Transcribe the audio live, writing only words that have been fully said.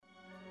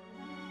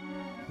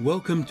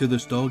Welcome to the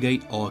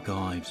Stargate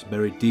Archives,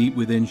 buried deep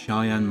within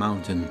Cheyenne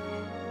Mountain.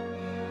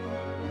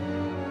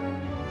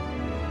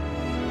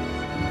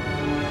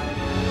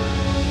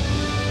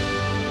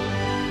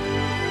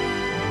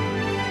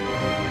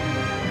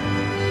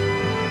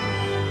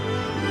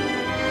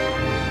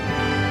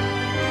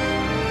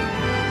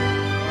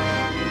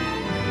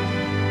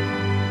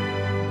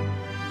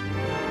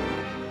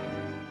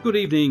 Good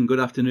evening, good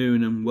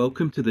afternoon, and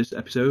welcome to this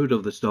episode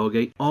of the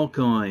Stargate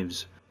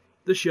Archives,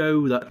 the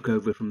show that took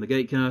over from the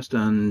Gatecast,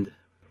 and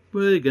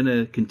we're going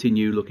to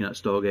continue looking at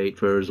Stargate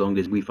for as long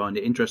as we find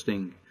it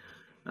interesting,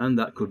 and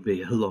that could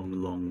be a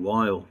long, long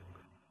while.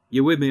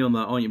 You're with me on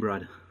that, aren't you,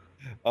 Brad?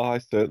 I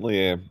certainly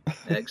am.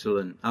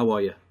 Excellent. How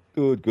are you?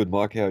 Good,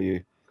 Mike. How are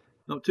you?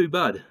 Not too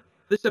bad.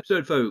 This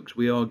episode, folks,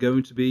 we are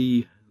going to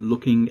be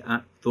looking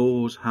at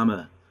Thor's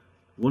Hammer,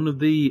 one of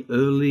the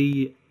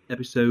early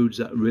episodes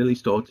that really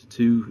started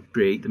to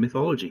create the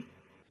mythology.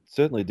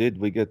 Certainly did.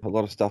 We get a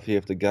lot of stuff here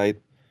at the gate.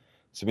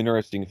 Some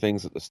interesting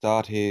things at the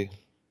start here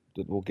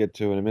that we'll get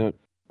to in a minute.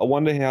 I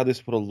wonder how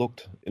this would have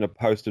looked in a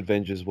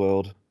post-Avengers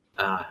world.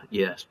 Ah,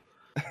 yes.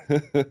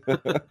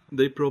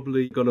 They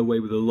probably got away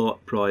with a lot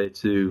prior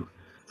to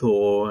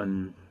Thor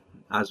and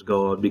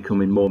Asgard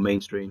becoming more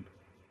mainstream.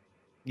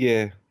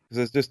 Yeah, because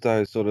there's just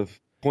those sort of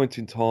points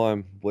in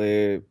time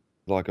where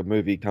like a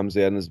movie comes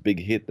out and is a big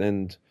hit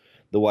and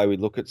the way we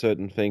look at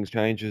certain things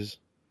changes.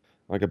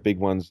 Like a big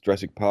one's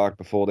Jurassic Park.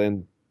 Before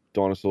then,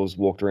 dinosaurs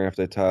walked around with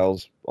their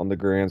tails on the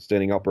ground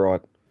standing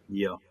upright.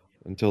 Yeah.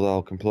 Until they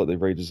were completely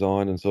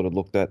redesigned and sort of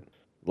looked at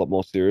a lot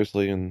more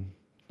seriously. And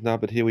no,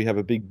 but here we have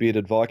a big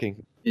bearded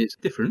Viking. It's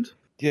different.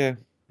 Yeah.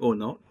 Or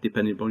not,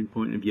 depending upon your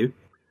point of view.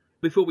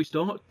 Before we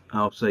start,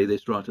 I'll say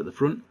this right at the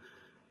front.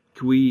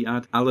 Can we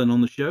add Alan on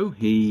the show?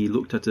 He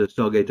looked at a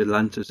Stargate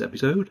Atlantis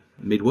episode,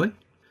 Midway.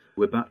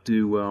 We're back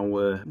to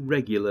our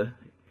regular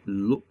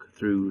look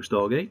through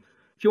Stargate.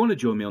 If you want to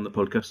join me on the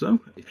podcast, though,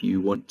 if you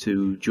want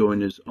to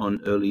join us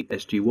on early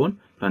SG1,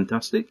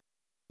 fantastic.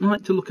 I'd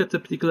like to look at a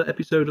particular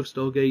episode of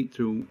Stargate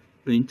through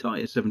the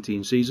entire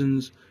 17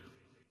 seasons.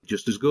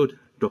 Just as good.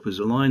 Drop us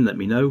a line, let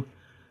me know,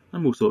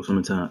 and we'll sort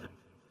something out.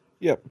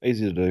 Yep,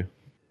 easy to do.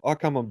 I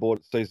come on board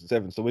at season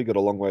 7, so we got a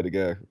long way to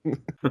go.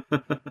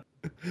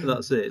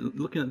 That's it.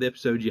 Looking at the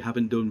episodes you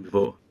haven't done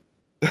before.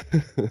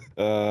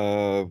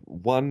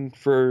 1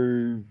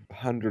 through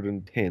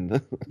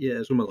 110.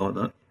 Yeah, something like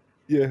that.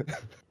 Yeah.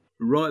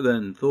 Right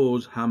then,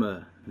 Thor's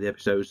Hammer. The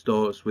episode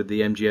starts with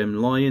the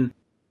MGM Lion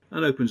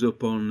and opens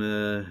up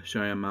on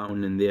Cheyenne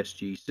Mountain in the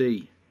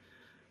SGC.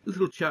 A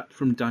little chat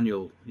from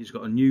Daniel. He's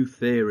got a new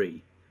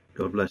theory.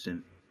 God bless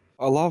him.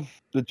 I love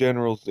the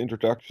General's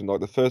introduction. Like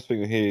the first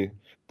thing I hear,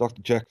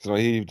 Dr. Jackson, I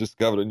hear you've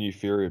discovered a new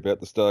theory about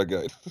the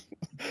Stargate.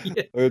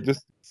 Yeah. It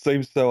just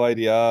seems so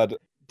 80-yard.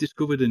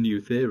 Discovered a new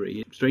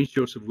theory. Strange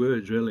choice of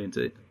words, really, isn't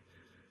it?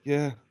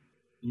 Yeah.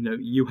 You know,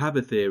 you have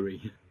a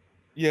theory.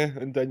 Yeah,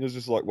 and Daniel's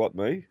just like, what,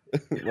 me?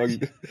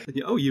 Like,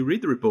 Oh, you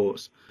read the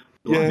reports.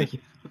 yeah,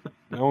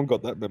 no one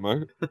got that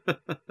memo.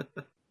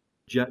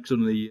 Jack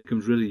suddenly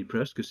becomes really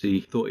depressed because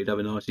he thought he'd have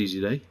a nice, easy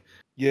day.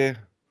 Yeah.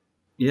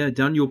 Yeah,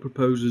 Daniel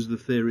proposes the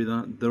theory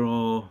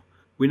that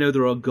we know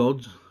there are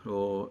gods,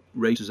 or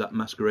races that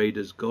masquerade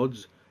as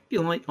gods,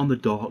 like on the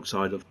dark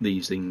side of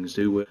these things,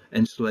 who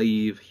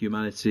enslave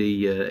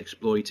humanity,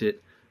 exploit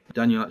it.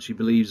 Daniel actually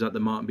believes that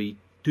there might be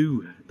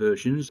two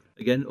versions,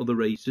 again, other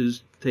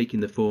races taking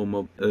the form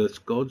of Earth's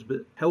gods,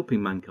 but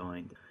helping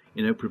mankind,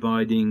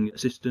 providing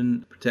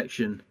assistance,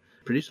 protection.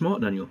 Pretty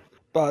smart, Daniel.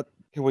 But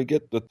can we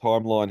get the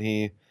timeline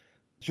here?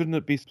 Shouldn't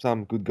it be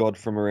some good god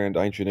from around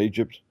ancient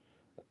Egypt?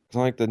 It's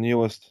like the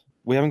newest.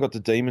 We haven't got the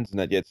demons in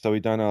that yet, so we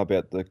don't know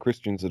about the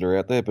Christians that are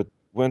out there, but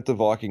weren't the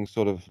Vikings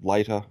sort of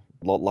later,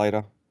 a lot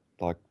later,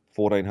 like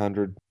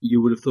 1400?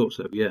 You would have thought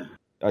so, yeah.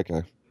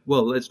 Okay.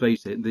 Well, let's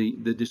face it, the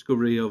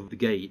discovery of the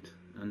gate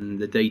and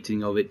the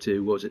dating of it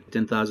to,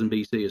 10,000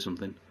 BC or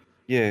something?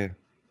 Yeah.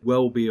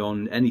 Well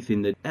beyond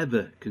anything that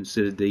ever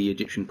considered the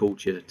Egyptian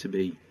culture to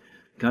be.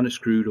 Kind of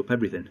screwed up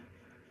everything.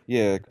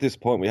 Yeah, at this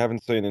point we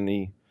haven't seen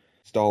any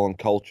stolen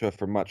culture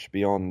from much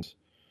beyond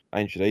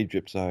ancient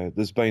Egypt, so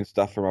there's been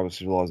stuff from other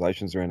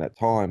civilizations around that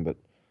time, but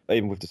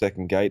even with the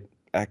second gate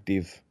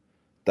active,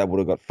 that would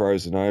have got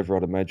frozen over,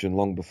 I'd imagine,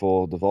 long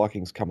before the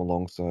Vikings come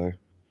along, so...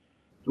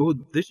 Well,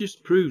 this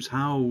just proves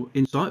how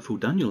insightful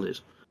Daniel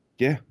is.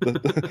 Yeah,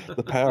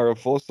 the power of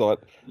foresight.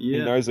 Yeah.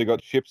 He knows they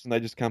got ships and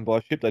they just come by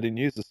ship. They didn't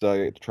use the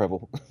Stargate to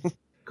travel.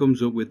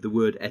 Comes up with the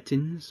word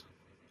Ettins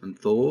and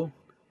Thor,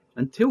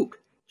 and Tilk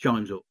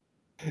chimes up.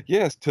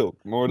 Yes,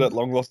 Tilk. More of that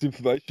long-lost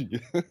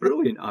information.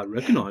 Brilliant. I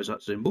recognise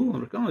that symbol. I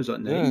recognise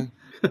that name.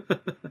 Yeah.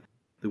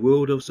 The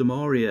world of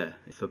Samaria,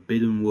 a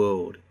forbidden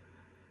world.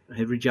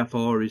 Every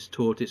Jafar is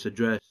taught its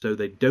address, so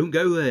they don't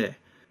go there.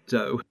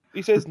 So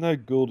he says no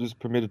Gould is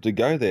permitted to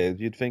go there.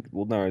 You'd think,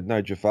 well,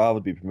 no Jafar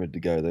would be permitted to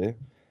go there.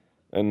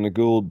 And the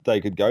Gould, they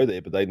could go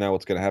there, but they know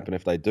what's going to happen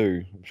if they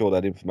do. I'm sure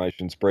that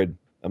information spread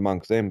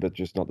amongst them, but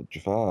just not the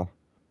Jafar.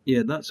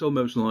 Yeah, that's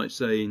almost like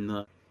saying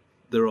that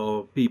there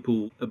are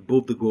people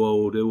above the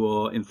Goa'uld who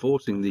are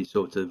enforcing these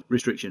sort of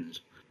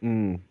restrictions.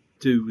 Mm.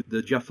 to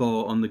the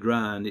Jafar on the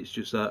ground. It's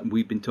just that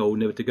we've been told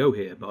never to go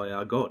here by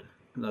our god.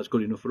 And that's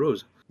good enough for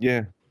us.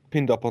 Yeah,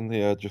 pinned up on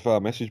the Jafar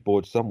message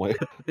board somewhere.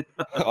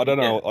 I don't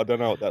know. I don't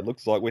know what that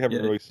looks like. We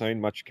haven't really seen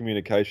much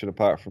communication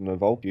apart from the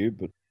Volcube,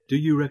 but. Do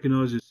you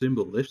recognise this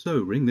symbol? If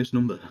so, ring this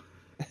number.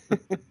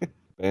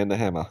 And the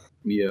hammer.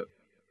 Yeah.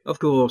 Of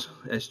course,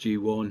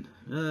 SG-1.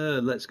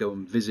 Let's go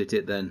and visit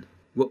it then.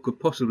 What could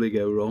possibly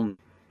go wrong?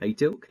 Hey,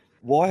 Tilk?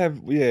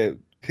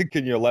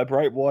 Can you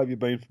elaborate? Why have you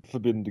been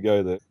forbidden to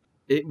go there?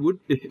 It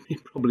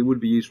probably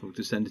would be useful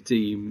to send a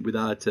team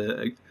without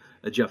a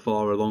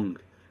Jafar along.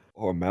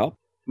 Or a Malp?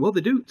 Well, they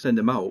do send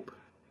a Malp.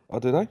 Oh,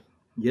 do they?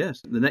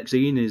 Yes. The next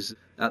scene is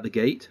at the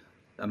gate.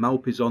 A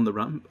Malp is on the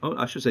ramp. Oh,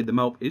 I should say the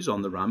Malp is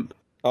on the ramp.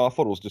 Oh, I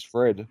thought it was just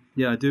Fred.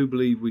 Yeah, I do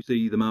believe we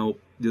see the Malp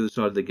the other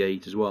side of the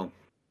gate as well.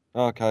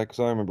 Okay, because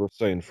I remember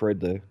seeing Fred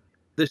there.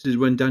 This is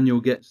when Daniel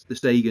gets the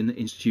Sagan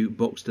Institute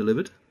box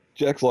delivered.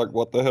 Jack's like,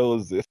 what the hell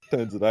is this?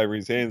 Turns it over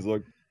his hands,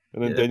 like,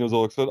 and then Daniel's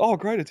all excited, oh,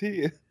 great, it's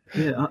here.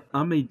 Yeah,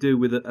 I may do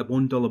with a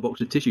 $1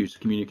 box of tissues to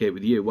communicate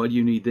with you. Why do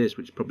you need this,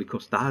 which probably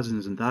costs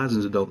thousands and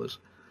thousands of dollars?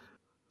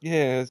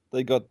 Yeah,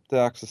 they got the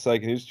Arx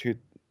Sagan Institute,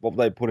 what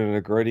they put in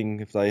a greeting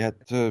if they had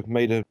to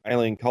meet an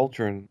alien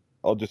culture, and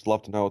I'd just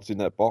love to know what's in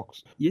that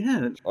box.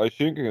 Yeah. I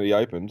assume it can be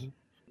opened.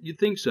 You'd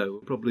think so.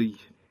 Probably,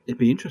 it'd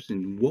be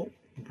interesting. What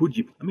would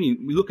you... I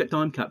mean, we look at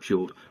Time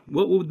Capsule.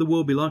 What would the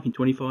world be like in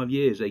 25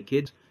 years, eh,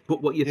 kids?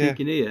 Put what you're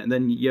thinking here, and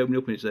then you open it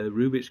up and it's a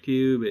Rubik's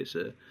Cube, it's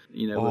a,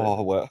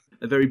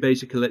 a very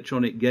basic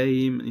electronic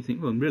game, and you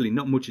think, well, really,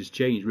 not much has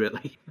changed,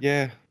 really.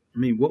 Yeah. I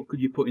mean, what could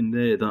you put in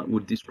there that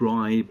would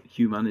describe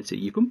humanity?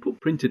 You couldn't put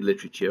printed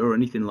literature or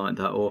anything like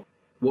that, or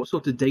what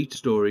sort of data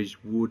storage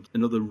would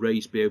another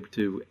race be able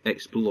to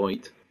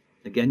exploit?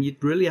 Again,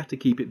 you'd really have to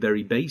keep it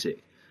very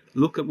basic.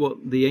 Look at what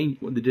they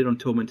did on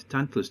Tormented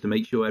Tantalus to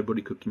make sure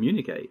everybody could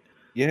communicate.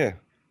 Yeah.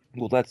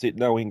 Well, that's it.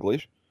 No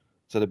English.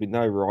 So there'd be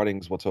no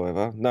writings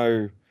whatsoever.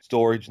 No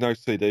storage, no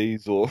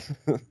CDs or...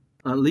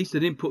 At least they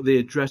didn't put the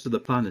address of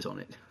the planet on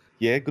it.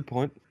 Yeah, good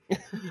point.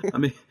 I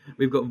mean,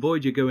 we've got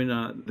Voyager going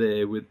out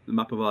there with the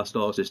map of our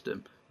star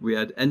system. We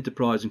had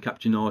Enterprise and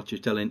Captain Archer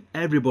telling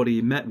everybody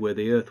he met where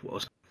the Earth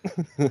was.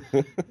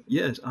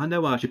 Yes, I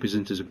know our ship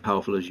isn't as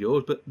powerful as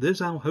yours, but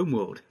there's our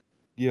homeworld.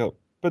 Yeah,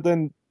 but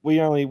then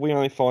we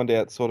only find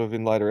out sort of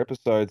in later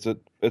episodes that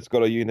it's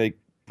got a unique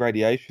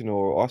radiation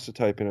or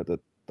isotope in it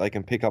that they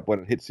can pick up when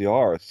it hits the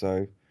iris.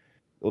 So,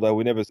 although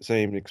we never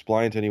see him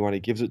explain to anyone he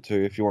gives it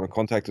to, if you want to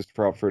contact us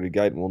throw up through the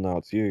gate, we'll know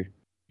it's you.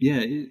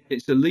 Yeah,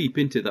 it's a leap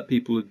into that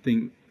people would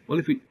think, well,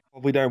 if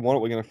we don't want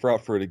it, we're going to throw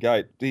it through the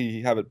gate. Do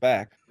you have it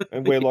back?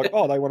 And we're like,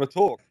 oh, they want to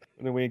talk.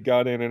 And then we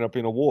go down and end up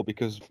in a war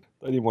because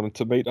they didn't want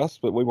to meet us,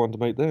 but we wanted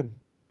to meet them.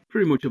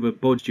 Pretty much of a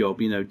bodge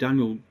job, you know.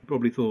 Daniel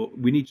probably thought,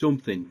 we need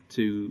something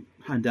to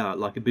hand out,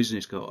 like a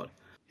business card.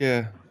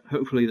 Yeah.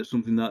 Hopefully that's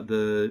something that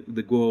the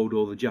Goa'uld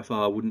or the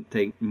Jafar wouldn't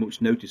take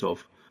much notice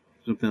of.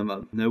 Something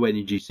like no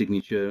energy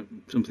signature,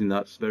 something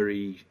that's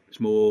very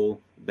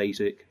small,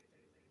 basic.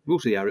 We'll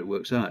see how it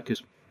works out,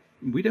 because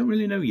we don't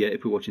really know yet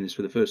if we're watching this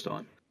for the first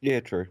time. Yeah,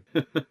 true.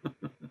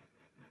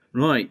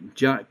 Right,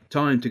 Jack,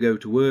 time to go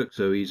to work,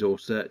 so he's all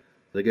set.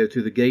 They go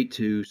through the gate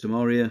to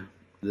Samaria.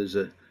 There's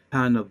a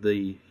pan of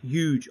the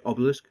huge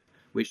obelisk,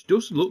 which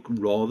does look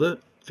rather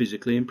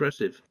physically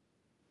impressive.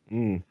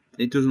 Mm.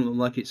 It doesn't look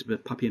like it's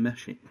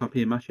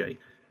papier-mâché,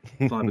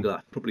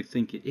 fiberglass. Probably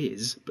think it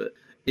is, but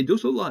it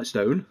does look like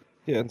stone.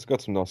 Yeah, it's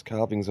got some nice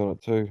carvings on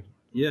it too.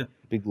 Yeah.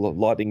 Big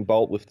lightning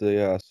bolt with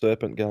the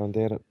serpent going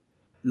down it.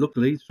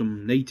 Luckily,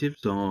 some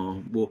natives are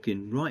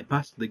walking right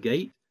past the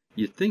gate.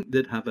 You'd think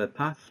they'd have a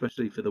path,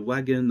 especially for the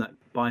wagon that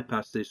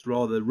bypassed this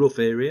rather rough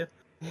area.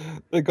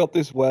 They got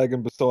this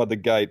wagon beside the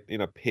gate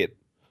in a pit.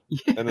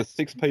 Yeah. And there's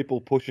 6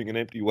 people pushing an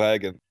empty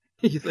wagon.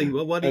 You think,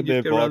 well, why didn't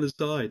you go around the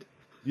side?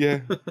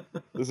 Yeah.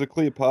 There's a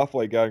clear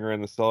pathway going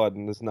around the side,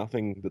 and there's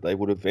nothing that they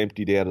would have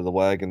emptied out of the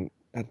wagon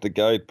at the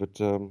gate. But,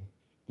 no,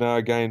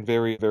 again,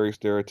 very, very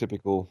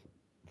stereotypical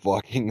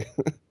Viking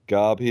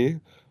garb here.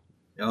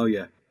 Oh,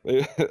 yeah.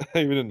 They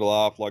even in the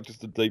laugh, like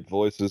just the deep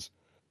voices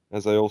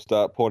as they all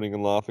start pointing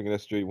and laughing at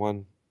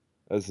SG-1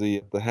 as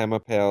the hammer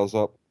powers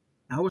up.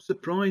 I was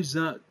surprised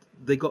that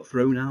they got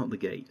thrown out the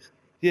gate.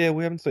 Yeah,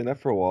 we haven't seen that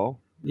for a while.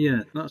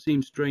 Yeah, that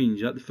seems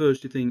strange. At the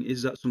first you think,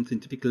 is that something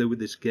particular with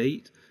this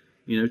gate?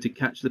 You know, to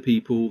catch the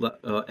people that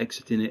are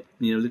exiting it,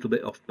 you know, a little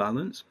bit off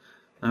balance.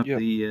 Have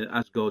the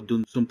Asgard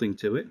done something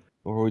to it?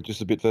 Or are we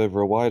just a bit further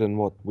away than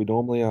what we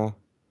normally are?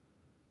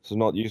 So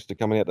not used to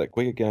coming out that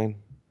quick again.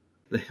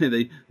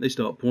 They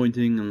start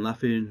pointing and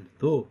laughing.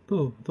 Thor.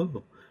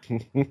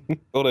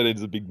 All they need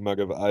is a big mug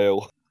of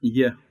ale.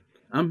 Yeah.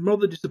 I'm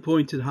rather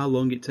disappointed how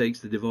long it takes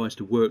the device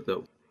to work,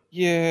 though.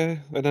 Yeah,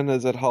 and then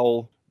there's that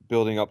whole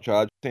building up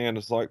charge sound.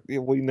 It's like, yeah,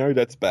 we know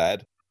that's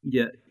bad.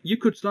 Yeah, you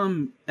could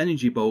slam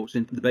energy bolts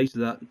into the base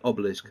of that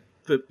obelisk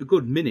for a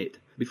good minute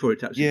before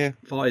it actually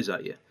fires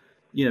at you.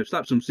 You know,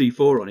 slap some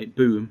C4 on it,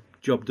 boom,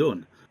 job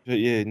done. But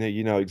yeah,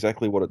 you know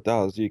exactly what it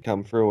does. You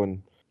come through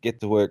and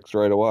get to work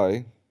straight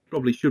away.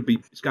 Probably should be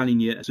scanning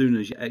you as soon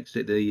as you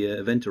exit the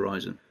event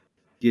horizon.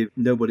 give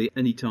nobody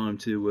any time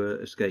to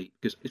escape.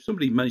 Because if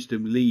somebody managed to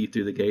leave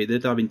through the gate,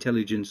 they'd have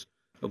intelligence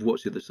of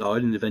what's the other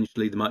side, and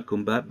eventually they might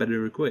come back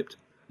better equipped.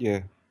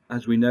 Yeah.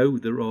 As we know,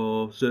 there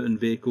are certain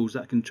vehicles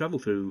that can travel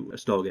through a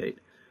Stargate.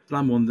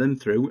 Slam one of them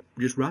through,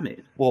 just ram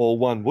it. Well,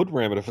 one would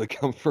ram it if they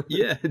come through.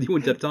 Yeah, you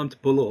wouldn't have time to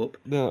pull up.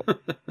 No.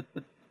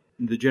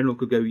 The general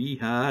could go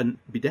yeehaw and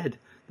be dead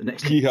the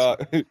next Yeah,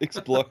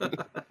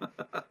 explode.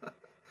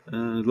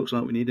 Looks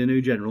like we need a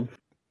new general.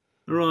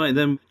 Alright,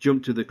 then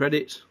jump to the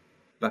credits.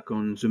 Back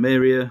on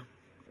Sumeria,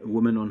 a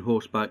woman on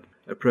horseback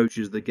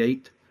approaches the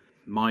gate,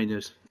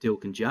 minus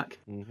Tilk and Jack.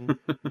 Mm-hmm.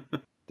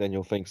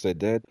 Daniel thinks they're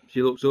dead.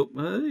 She looks up,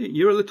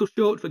 you're a little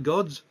short for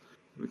gods,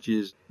 which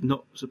is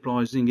not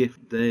surprising if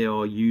they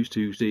are used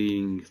to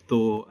seeing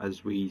Thor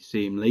as we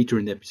see him later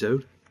in the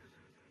episode.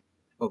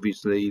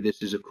 Obviously,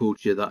 this is a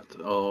culture that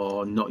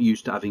are not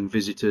used to having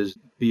visitors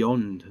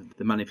beyond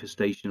the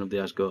manifestation of the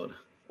Asgard.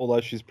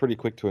 Although she's pretty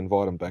quick to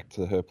invite him back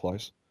to her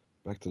place,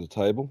 back to the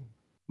table.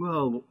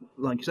 Well,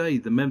 like you say,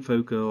 the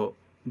menfolk are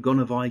gone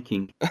a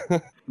Viking,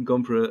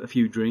 gone for a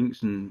few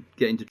drinks and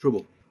get into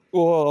trouble.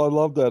 Well, I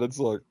love that. It's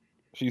like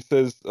she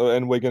says,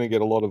 and we're going to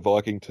get a lot of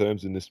Viking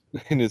terms in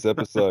this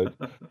episode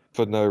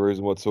for no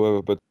reason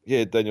whatsoever. But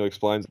yeah, Daniel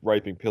explains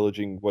raping,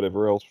 pillaging,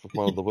 whatever else for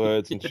one of the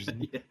words, and she's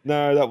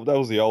no, that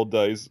was the old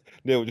days.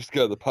 Now we'll just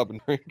go to the pub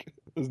and drink.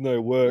 There's no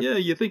work. Yeah,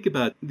 you think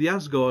about it, the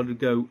Asgard would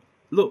go,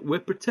 look, we're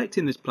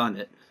protecting this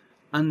planet,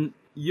 and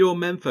your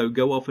menfolk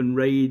go off and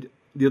raid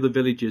the other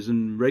villages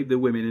and rape the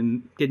women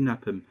and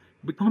kidnap them.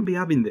 We can't be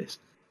having this.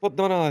 But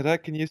not only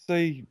that, can you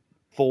see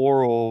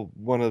Thor or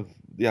one of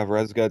the other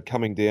Asgard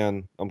coming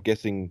down, I'm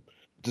guessing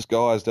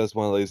disguised as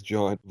one of these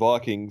giant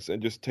Vikings,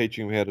 and just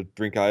teaching him how to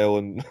drink ale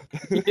and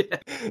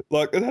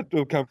like it had to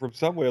have come from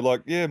somewhere.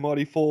 Like, yeah,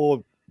 mighty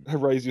Thor,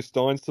 raise your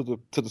steins to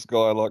the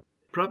sky. Like,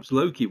 perhaps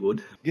Loki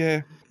would.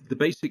 Yeah, the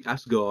basic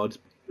Asgard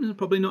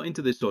probably not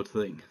into this sort of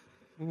thing.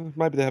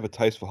 Maybe they have a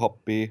taste for hop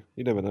beer.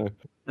 You never know.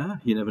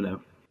 You never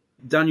know.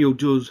 Daniel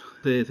does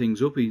clear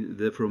things up.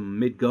 They're from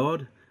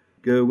Midgard.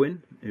 Gerwin,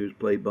 who's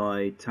played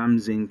by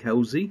Tamzin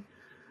Kelsey.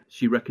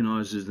 She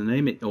recognises the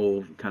name. It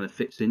all kind of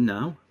fits in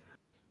now.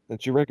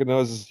 And she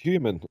recognises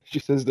human. She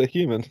says they're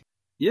human.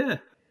 Yeah,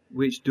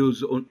 which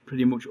does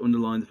pretty much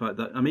underline the fact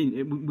that, I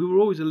mean, we were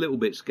always a little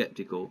bit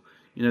sceptical.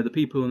 You know, the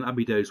people in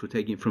Abydos were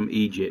taken from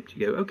Egypt.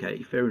 You go,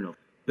 okay, fair enough.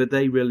 But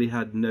they really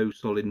had no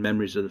solid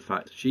memories of the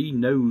fact. She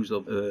knows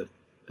of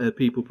her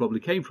people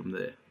probably came from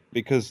there.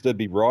 Because there'd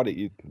be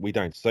writing, we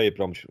don't see it,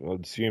 but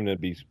I'd assume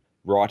there'd be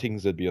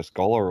writings, there'd be a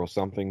scholar or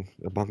something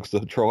amongst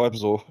the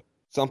tribes or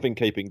something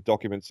keeping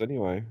documents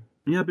anyway.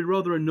 Yeah, I'd be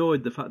rather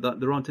annoyed the fact that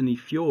there aren't any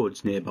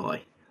fjords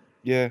nearby.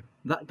 Yeah.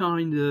 That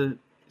kind of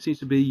seems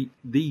to be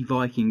the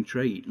Viking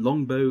trait.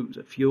 Longboats,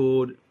 a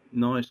fjord,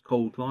 nice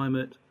cold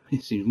climate.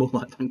 It seems more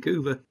like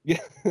Vancouver. Yeah.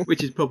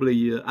 Which is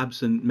probably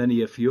absent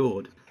many a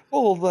fjord.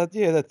 Well, that's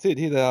it.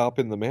 Here they are up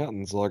in the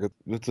mountains. Like,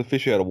 it's a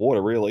fish out of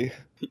water, really.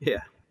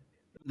 Yeah.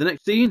 The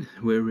next scene,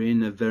 we're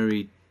in a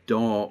very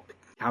dark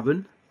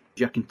cavern.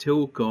 Jack and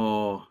Tilk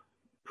are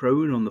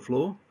prone on the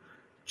floor.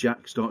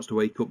 Jack starts to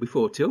wake up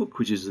before Tilk,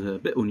 which is a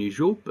bit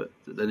unusual, but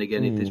then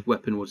again, if this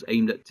weapon was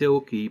aimed at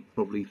Tilk, he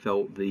probably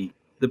felt the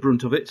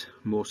brunt of it,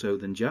 more so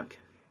than Jack.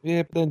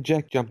 Yeah, but then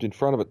Jack jumped in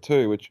front of it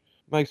too, which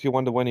makes you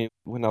wonder when they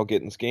were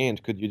getting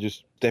scanned, could you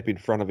just step in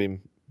front of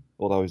him,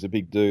 although he's a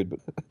big dude, but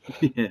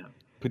yeah.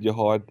 Could you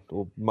hide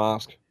or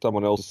mask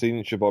someone else's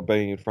signature by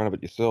being in front of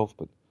it yourself?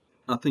 But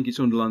I think it's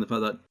underlined the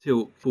fact that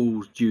Tilk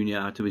pulls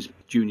Junior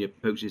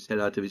pokes his head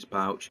out of his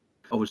pouch.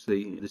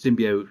 Obviously, the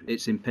symbiote,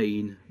 it's in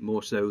pain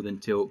more so than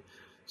Tilk.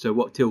 So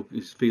what Tilk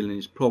is feeling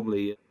is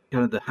probably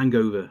kind of the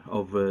hangover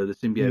of the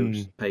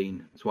symbiote's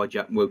pain. That's why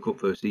Jack woke up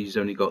first. He's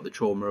only got the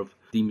trauma of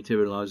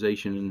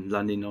dematerialization and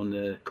landing on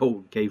the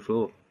cold cave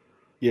floor.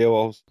 Yeah,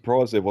 well, I was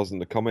surprised there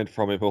wasn't a comment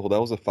from him, oh,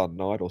 that was a fun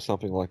night or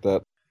something like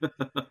that.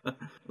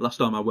 Last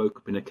time I woke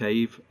up in a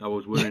cave, I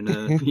was wearing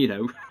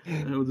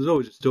there's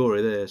always a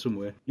story there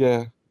somewhere.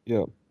 Yeah.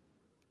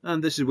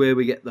 And this is where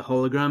we get the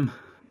hologram.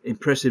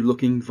 Impressive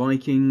looking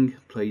Viking,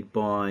 played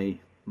by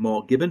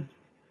Mark Gibbon,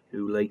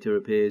 who later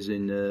appears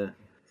in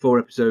 4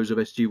 episodes of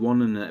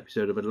SG-1 and an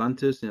episode of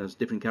Atlantis. He has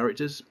different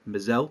characters.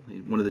 Mazel,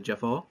 one of the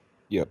Jafar.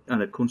 Yep.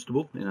 And a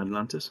constable in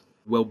Atlantis.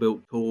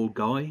 Well-built, tall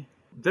guy.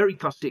 Very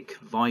classic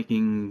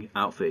Viking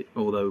outfit,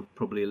 although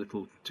probably a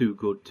little too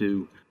good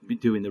to be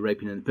doing the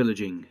raping and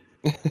pillaging.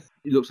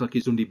 He looks like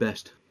he's done his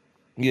best.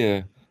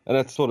 Yeah, and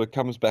that sort of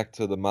comes back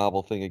to the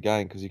Marvel thing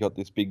again, because you got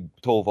this big,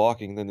 tall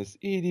Viking, then this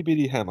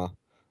itty-bitty hammer.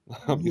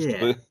 I'm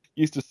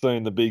used to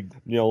seeing the big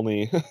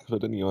Mjolnir,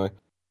 but anyway.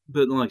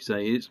 But like I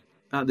say, it's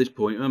at this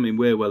point, I mean,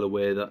 we're well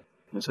aware that,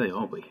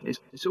 aren't we?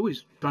 It's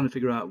always trying to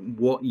figure out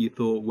what you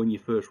thought when you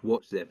first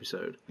watched the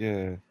episode.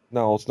 Yeah.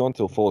 No, it's not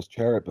until Thor's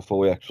Chariot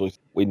before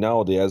we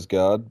know the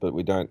Asgard, but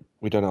we don't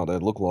know what they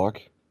look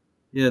like.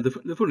 Yeah,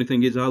 the funny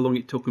thing is how long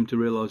it took them to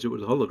realise it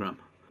was a hologram.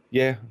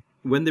 Yeah.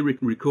 When they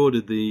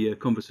recorded the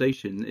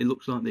conversation, it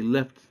looks like they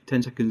left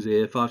 10 seconds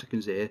here, 5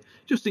 seconds here,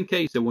 just in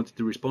case they wanted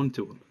to respond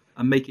to them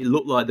and make it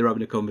look like they're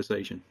having a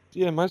conversation.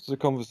 Yeah, most of the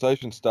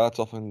conversation starts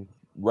off in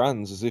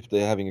runs as if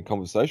they're having a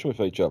conversation with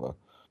each other.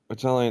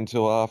 It's only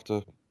until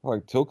after,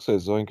 like Tilk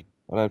says, I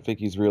don't think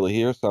he's really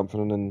here or something,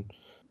 and then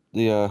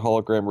the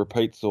hologram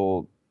repeats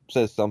or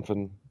says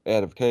something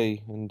out of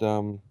key, and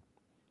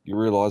you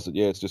realise that,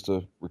 yeah, it's just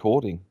a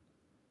recording.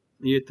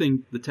 You'd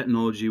think the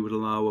technology would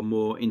allow a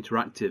more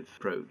interactive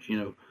approach,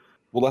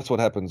 Well, that's what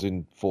happens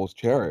in Force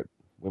Chariot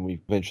when we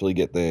eventually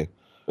get there.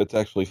 It's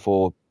actually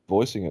for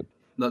voicing it.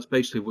 That's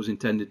basically was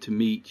intended to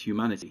meet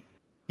humanity.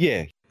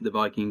 Yeah. The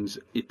Vikings,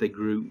 if they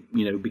grew,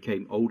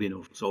 became old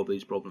enough to solve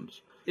these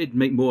problems. It'd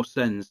make more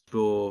sense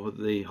for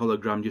the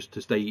hologram just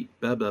to state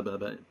blah, blah, blah,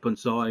 blah,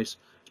 concise,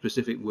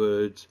 specific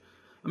words.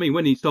 I mean,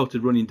 when he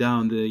started running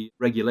down the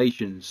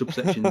regulations,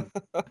 subsection,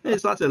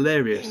 that's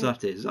hilarious,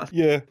 that is. That's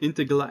Yeah.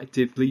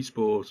 Intergalactic Police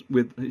Force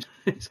with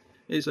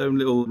its own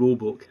little rule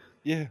book.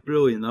 Yeah.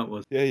 Brilliant, that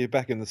was. Yeah, you're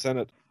back in the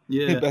Senate.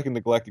 Yeah. You're back in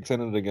the Galactic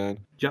Senate again.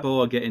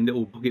 Jafar getting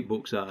little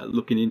pocketbooks out,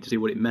 looking in to see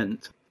what it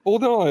meant.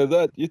 Although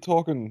that you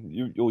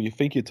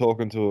think you're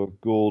talking to a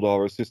Gould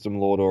or a System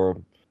Lord or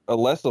a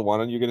lesser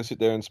one, and you're going to sit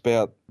there and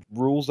spout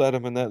rules at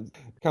him, and that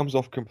comes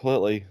off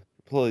completely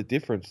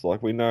different.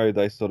 Like, we know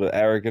they sort of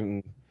arrogant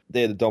and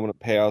they're the dominant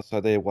power, so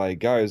their way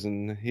goes,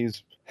 and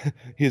here's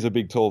a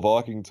big tall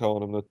Viking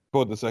telling him that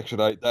according to Section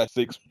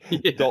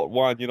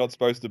 8-6.1, you're not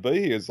supposed to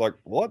be here. It's like,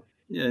 what?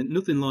 Yeah,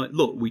 nothing like,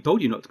 look, we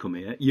told you not to come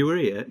here. You were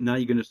here, now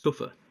you're going to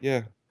suffer.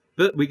 Yeah.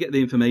 But we get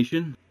the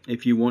information.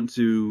 If you want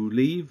to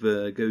leave,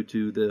 go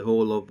to the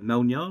Hall of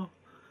Melnyar,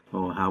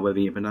 or however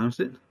you pronounce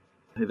it.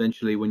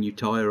 Eventually, when you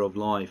tire of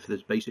life,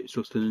 there's basic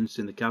sustenance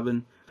in the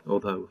cavern,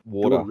 although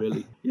water.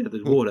 Really, yeah,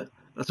 there's water.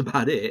 That's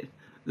about it.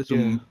 There's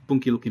some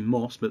funky-looking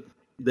moss, but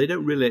they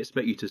don't really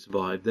expect you to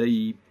survive.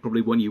 They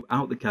probably want you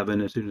out the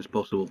cavern as soon as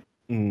possible.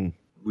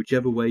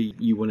 Whichever way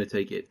you want to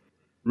take it.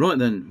 Right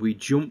then, we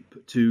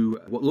jump to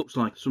what looks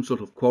like some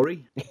sort of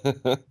quarry.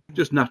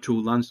 Just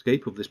natural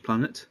landscape of this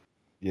planet.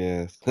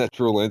 Yes,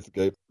 natural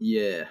landscape.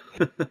 Yeah.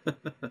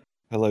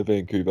 Hello,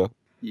 Vancouver.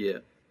 Yeah.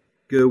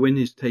 Gerwin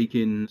is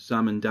taking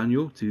Sam and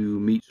Daniel to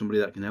meet somebody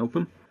that can help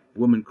them. A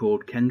woman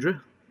called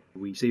Kendra.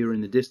 We see her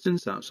in the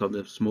distance outside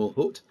the small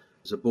hut.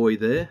 There's a boy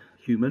there,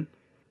 human.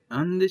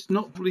 And it's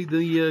not probably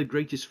the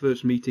greatest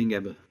first meeting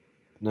ever.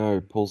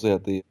 No, pulls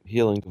out the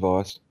healing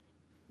device.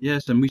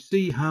 Yes, and we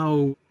see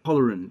how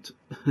tolerant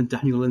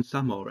Daniel and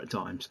Sam are at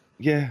times.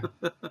 Yeah.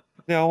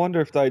 Now, I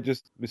wonder if they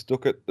just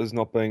mistook it as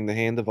not being the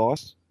hand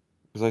device,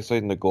 because they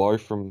seen the glow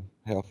from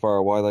how far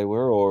away they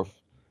were, or if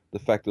the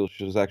fact that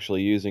she was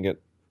actually using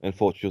it and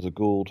thought she was a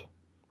Gould.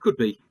 Could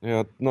be.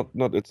 Yeah,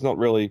 it's not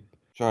really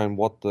showing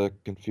what the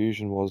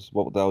confusion was,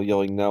 what they were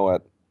yelling no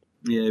at.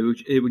 Yeah,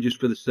 it was just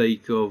for the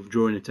sake of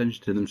drawing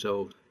attention to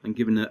themselves and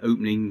giving an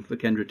opening for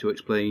Kendra to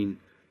explain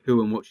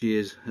who and what she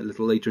is a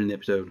little later in the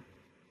episode.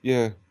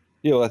 Yeah.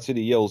 Yeah, well, that's it.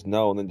 He yells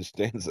no and then just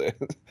stands there.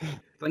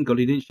 Thank God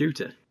he didn't shoot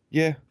her.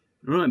 Yeah.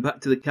 Right, back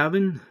to the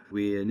cabin.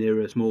 We're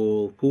near a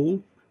small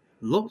pool.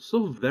 Lots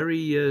of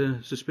very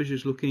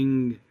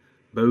suspicious-looking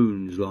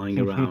bones lying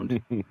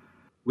around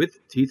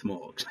with teeth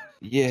marks.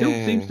 Yeah.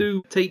 Tilk seems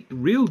to take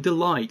real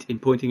delight in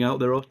pointing out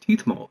there are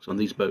teeth marks on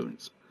these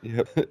bones.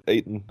 Yep,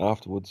 eaten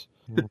afterwards.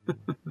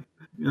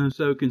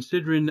 So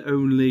considering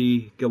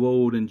only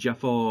Gould and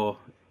Jafar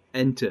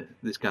enter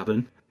this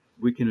cabin,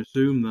 we can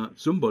assume that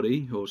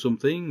somebody or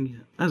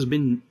something has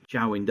been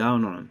chowing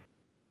down on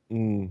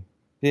them.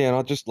 Yeah, and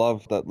I just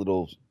love that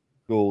little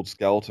Gould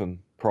skeleton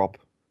prop.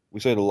 We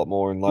see it a lot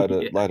more in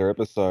later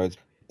episodes.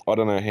 I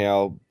don't know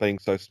how, being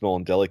so small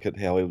and delicate,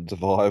 how he would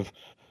survive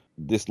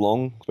this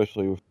long,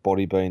 especially with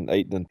body being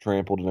eaten and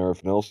trampled and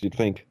everything else. You'd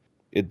think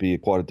it'd be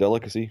quite a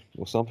delicacy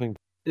or something.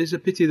 It's a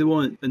pity they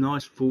want a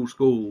nice full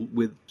skull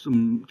with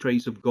some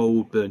trace of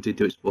gold burnt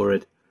into its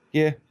forehead.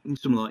 Yeah. And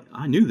something like,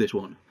 I knew this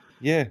one.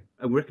 Yeah.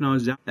 I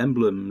recognise that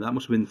emblem. That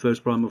must have been the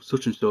first prime of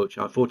such and such.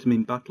 I fought him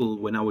in battle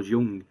when I was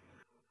young.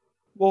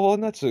 Well,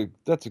 and that's a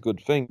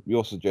good thing.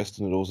 You're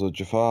suggesting it was a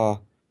Jafar,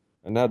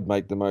 and that'd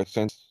make the most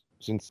sense,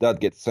 since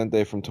that'd get sent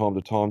there from time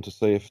to time to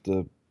see if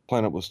the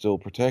planet was still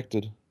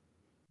protected.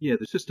 Yeah,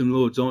 the system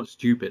lords aren't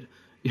stupid.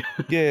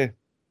 Yeah,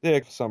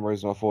 for some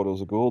reason I thought it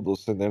was a Gould that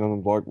was sent there, and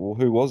I'm like, well,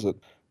 who was it?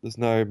 There's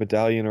no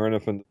medallion or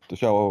anything to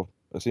show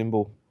a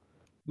symbol.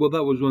 Well,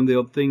 that was one of the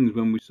odd things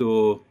when we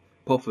saw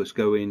Pophos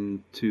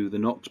going to the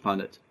Nox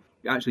planet,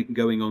 actually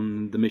going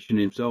on the mission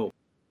himself.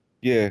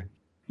 Yeah.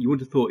 You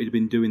wouldn't have thought he'd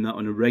been doing that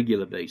on a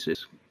regular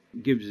basis.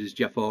 Gives his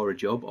Jafar a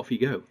job, off you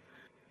go.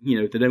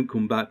 If they don't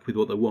come back with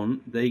what they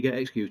want, they get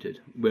executed.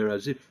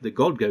 Whereas if the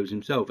god goes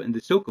himself and they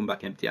still come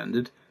back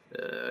empty-handed,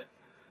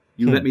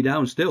 you let me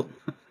down still.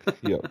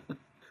 Yep.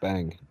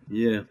 Bang.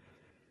 Yeah.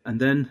 And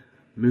then,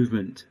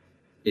 movement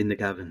in the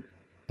cavern.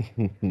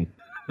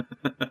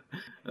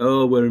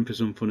 Oh, we're in for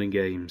some fun and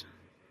games.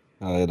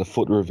 The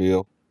foot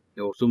reveal.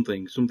 Or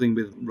something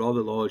with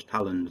rather large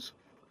talons.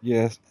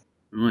 Yes.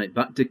 Right,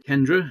 back to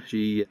Kendra.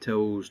 She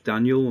tells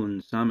Daniel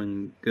and Sam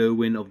and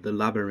Gerwin of the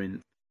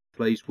labyrinth,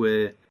 place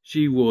where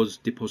she was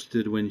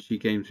deposited when she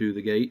came through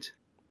the gate.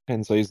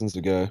 10 seasons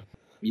ago.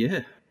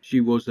 Yeah, she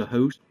was the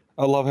host.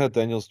 I love how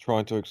Daniel's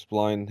trying to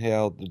explain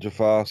how the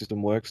Jafar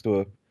system works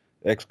to a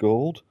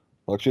ex-Gould.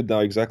 I should know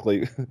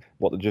exactly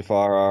what the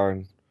Jafar are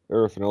and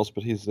everything else,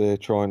 but he's there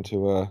trying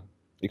to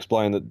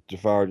explain that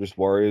Jafar are just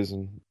warriors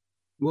and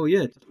Well,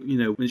 yeah,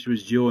 when she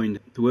was joined,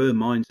 to her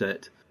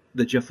mindset,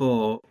 the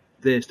Jafar,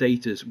 their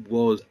status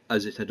was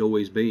as it had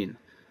always been.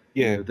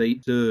 yeah, They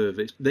serve.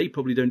 They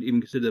probably don't even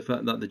consider the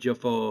fact that the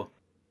Jafar,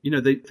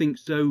 they think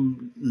so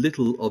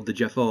little of the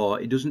Jafar,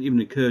 it doesn't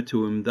even occur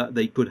to them that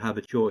they could have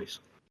a choice.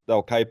 they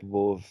were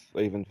capable of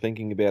even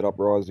thinking about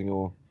uprising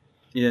or.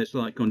 Yeah, it's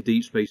like on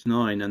Deep Space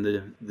Nine and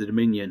the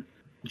Dominion,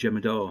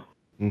 Jem'Hadar.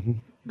 Hmm.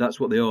 That's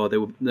what they are.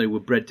 They were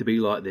bred to be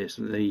like this.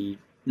 They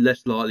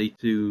less likely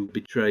to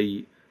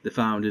betray the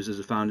founders as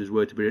the founders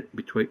were to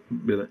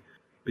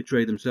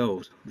betray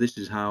themselves. This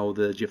is how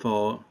the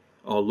Jafar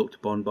are looked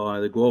upon by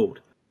the Goa'uld.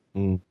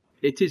 Mm.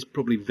 It is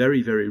probably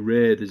very, very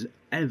rare there's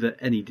ever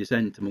any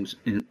dissent amongst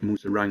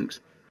the ranks.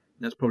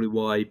 That's probably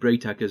why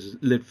Braytak has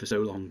lived for so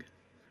long.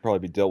 Probably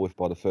be dealt with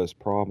by the first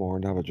Prime or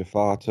another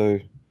Jafar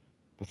too,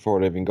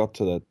 before it even got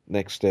to the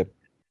next step.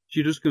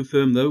 She does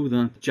confirm, though,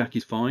 that Jack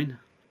is fine.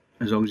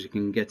 As long as he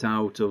can get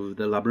out of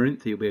the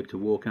labyrinth, he'll be able to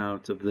walk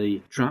out of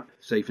the trap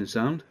safe and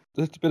sound.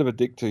 It's a bit of a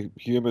dick to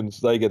humans.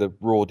 They get a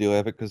raw deal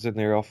of it because then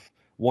they're off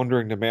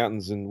wandering the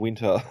mountains in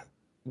winter.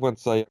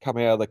 Once they come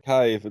out of the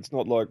cave, it's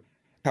not like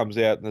comes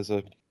out and there's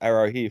a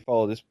arrow here,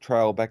 follow this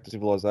trail back to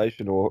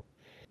civilization or.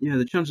 Yeah,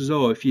 the chances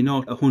are, if you're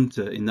not a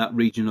hunter in that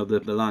region of the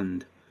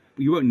land,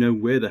 you won't know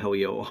where the hell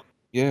you are.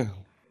 Yeah.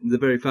 The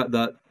very fact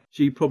that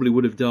she probably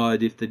would have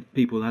died if the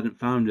people hadn't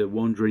found her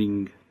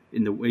wandering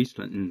in the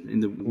wasteland, in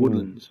the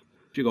woodlands.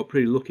 She got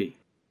pretty lucky.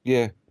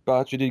 Yeah,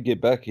 but she did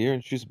get back here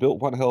and she's built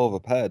one hell of a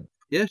pad.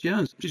 Yes, she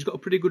has. She's got a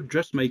pretty good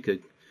dressmaker.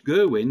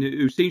 Gerwin,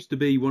 who seems to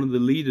be one of the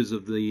leaders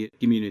of the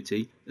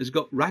community, has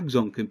got rags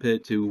on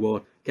compared to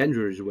what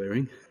Kendra is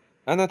wearing.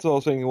 And that's all I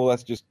was thinking, well,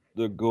 that's just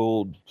the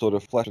Goa'uld sort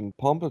of flash and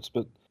pompous,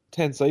 but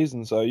 10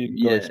 seasons, so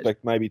you've got to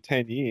expect maybe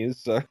 10 years,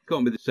 so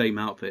can't be the same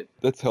outfit.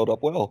 That's held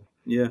up well.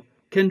 Yeah.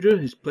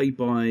 Kendra is played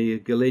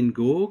by Galen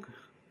Gorg.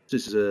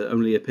 This is her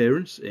only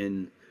appearance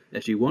in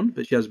SG-1,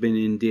 but she has been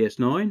in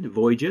DS9,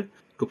 Voyager,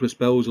 a couple of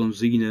spells on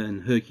Xena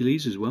and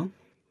Hercules as well.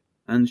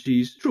 And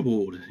she's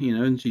troubled,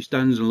 and she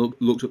stands and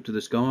looks up to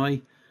the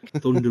sky,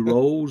 thunder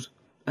rolls,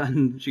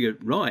 and she goes,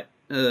 right.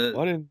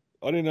 I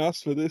didn't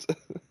ask for this.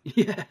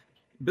 Yeah.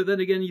 But then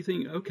again, you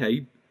think,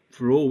 okay,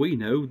 for all we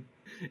know,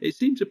 it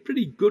seems a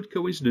pretty good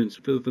coincidence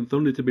for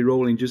thunder to be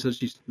rolling just as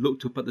she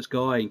looked up at the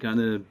sky and kind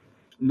of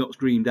not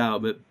screamed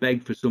out, but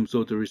begged for some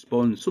sort of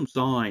response, some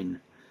sign.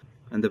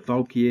 And the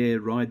Valkyrie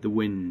ride the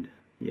wind.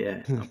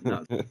 Yeah,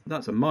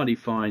 that's a mighty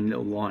fine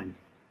little line.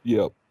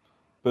 Yep.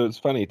 But it's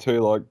funny too,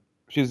 like,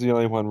 she's the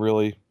only one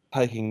really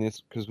taking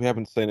this, because we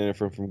haven't seen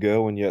anything from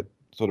Gerwin yet,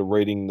 sort of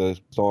reading the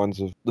signs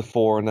of the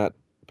Four and that.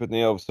 But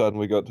now all of a sudden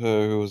we got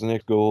her, who was an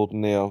ex-Goa'uld,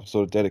 and now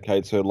sort of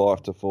dedicates her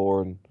life to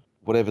Four and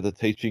whatever the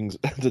teachings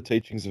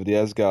of the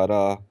Asgard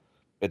are.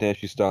 But now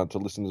she's starting to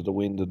listen to the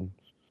wind and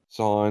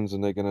signs,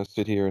 and they're going to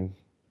sit here and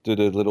do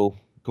their little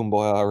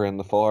kumbaya around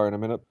the fire in a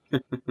minute.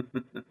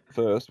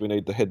 First, we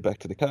need to head back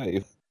to the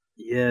cave.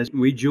 Yes,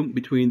 we jump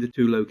between the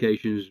two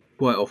locations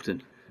quite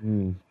often.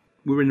 Mm.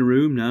 We're in a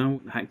room now,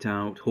 hacked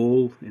out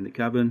hall in the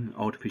cabin,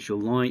 artificial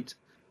light,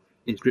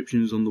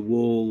 inscriptions on the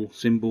wall,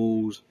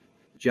 symbols.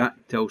 Jack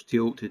tells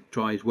Teal'c to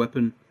try his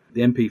weapon.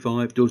 The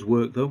MP5 does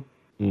work though.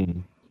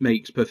 Mm.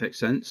 Makes perfect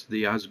sense.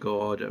 The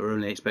Asgard are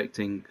only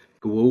expecting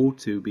Goa'uld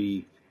to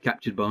be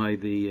captured by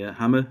the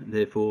hammer,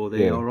 therefore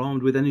they are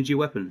armed with energy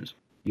weapons.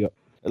 Yep.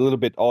 A little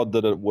bit odd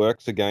that it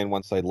works again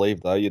once they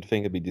leave though. You'd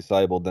think it'd be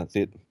disabled, that's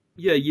it.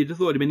 Yeah, you'd have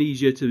thought it'd been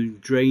easier to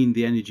drain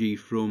the energy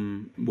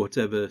from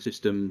whatever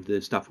system the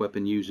staff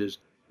weapon uses,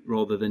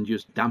 rather than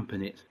just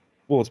dampen it.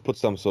 Well, let's put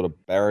some sort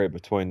of barrier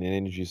between the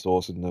energy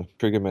source and the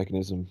trigger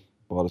mechanism,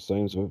 by the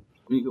seams of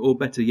it. Or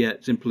better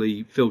yet,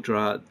 simply filter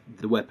out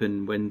the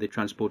weapon when they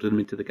transported them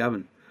into the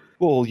cavern.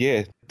 Well,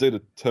 yeah, do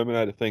the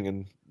Terminator thing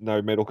and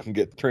no metal can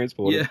get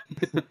transported.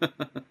 Yeah.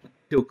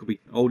 Still could be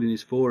holding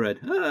his forehead.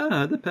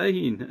 Ah, the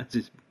pain. That's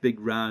his big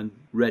round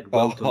red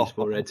welt on his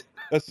forehead.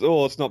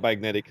 It's not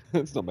magnetic.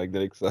 It's not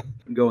magnetic, so.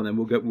 Go on then,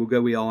 we'll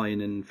go with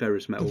iron and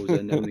ferrous metals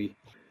and only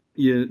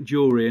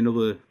jewellery and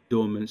other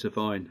adornments are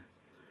fine.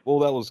 Well,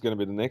 that was going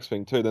to be the next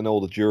thing too. Then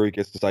all the jury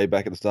gets to stay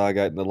back at the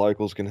Stargate, and the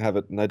locals can have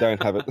it, and they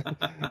don't have it.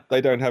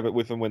 They don't have it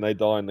with them when they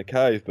die in the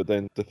cave, but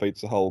then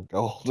defeats the whole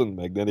golden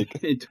magnetic.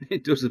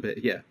 It does a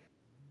bit, yeah.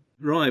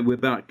 Right, we're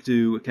back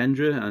to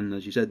Kendra, and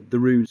as you said, the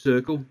Rune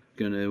Circle.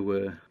 Going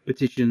to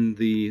petition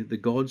the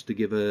gods to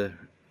give a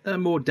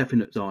more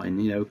definite sign.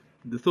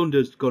 The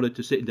Thunder's got her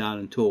to sit down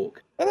and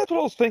talk. And that's what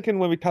I was thinking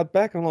when we cut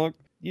back. I'm like,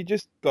 you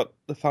just got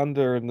the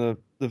Thunder and the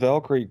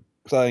Valkyrie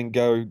saying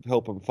go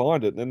help them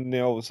find it, and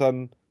now all of a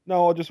sudden,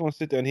 no, I just want to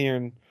sit down here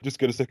and just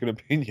get a second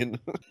opinion.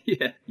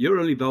 Yeah, you're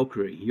only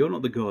Valkyrie. You're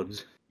not the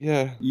gods.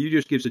 Yeah. You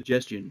just give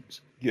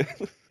suggestions. Yeah.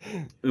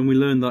 And we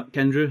learn that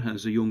Kendra,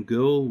 as a young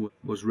girl,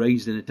 was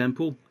raised in a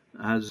temple.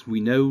 As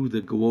we know,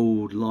 the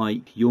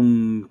Goa'uld-like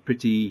young,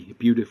 pretty,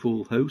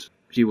 beautiful host.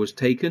 She was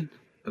taken.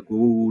 A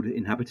Goa'uld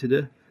inhabited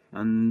her.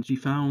 And she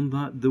found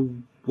that there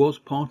was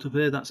part of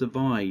her that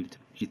survived.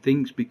 She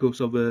thinks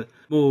because of a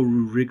more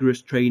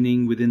rigorous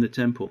training within the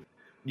temple.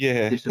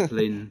 Yeah.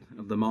 Discipline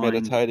of the mind.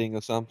 Meditating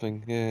or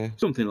something, yeah.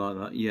 Something like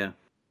that, yeah.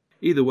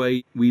 Either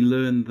way, we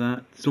learn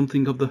that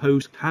something of the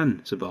host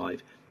can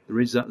survive. There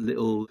is that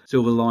little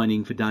silver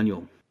lining for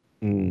Daniel.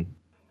 Mm.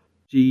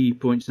 She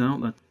points out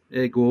that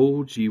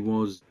Egwald, she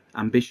was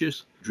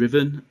ambitious,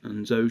 driven,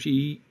 and so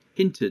she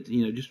hinted,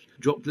 just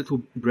dropped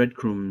little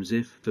breadcrumbs.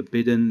 If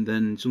forbidden,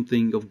 then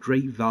something of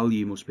great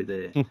value must be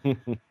there,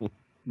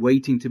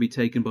 waiting to be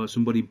taken by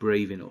somebody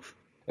brave enough.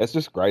 It's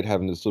just great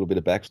having this little bit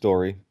of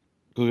backstory,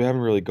 because we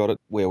haven't really got it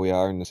where we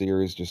are in the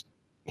series, just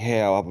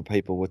how other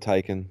people were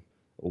taken,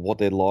 or what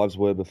their lives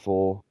were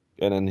before,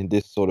 and then in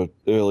this sort of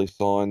early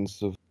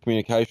signs of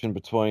communication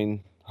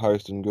between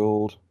host and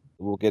Gould,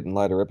 we'll get in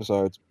later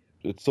episodes.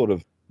 It sort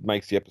of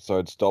makes the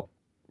episode stop,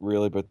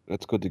 really, but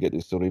it's good to get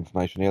this sort of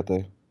information out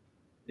there.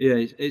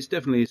 Yeah, it's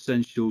definitely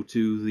essential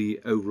to the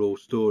overall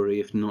story,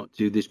 if not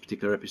to this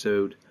particular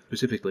episode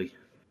specifically.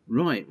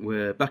 Right,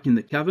 we're back in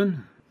the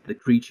cavern. The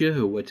creature,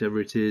 or whatever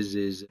it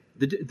is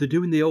they're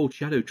doing the old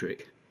shadow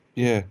trick.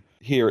 Yeah,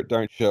 hear it,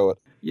 don't show it.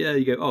 Yeah,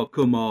 you go, oh,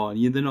 come on.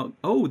 Yeah, they're not.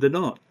 Oh, they're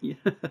not. Yeah.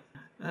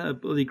 A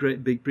bloody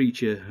great big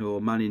creature,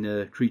 or man in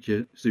a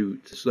creature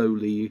suit,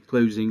 slowly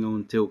closing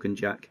on Tilk and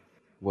Jack.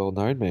 Well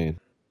known, man.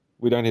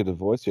 We don't hear the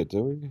voice yet,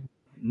 do we?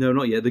 No,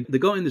 not yet. The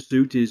guy in the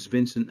suit is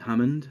Vincent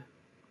Hammond.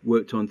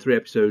 Worked on 3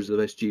 episodes of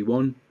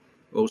SG-1.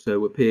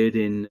 Also appeared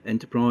in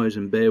Enterprise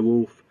and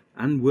Beowulf.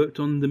 And worked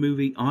on the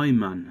movie Iron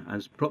Man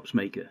as props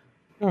maker.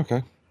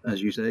 Okay.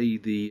 As you say,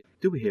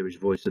 do we hear his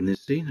voice in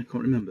this scene? I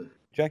can't remember.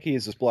 Jackie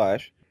is a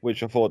splash,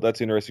 which I thought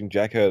that's interesting.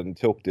 Jack heard and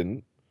Tilk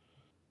didn't.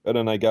 And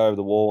then they go over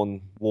the wall and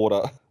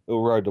water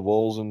will erode the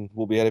walls and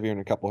we'll be out of here in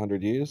a couple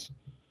 100 years.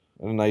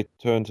 And then they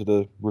turn to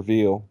the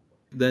reveal.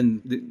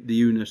 Then the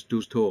Uranus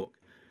does talk.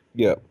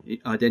 Yeah.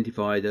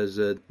 Identified as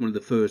one of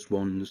the first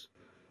ones.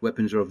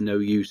 Weapons are of no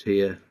use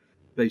here.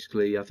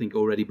 Basically, I think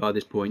already by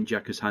this point,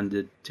 Jack has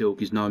handed Tilk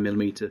his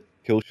 9mm.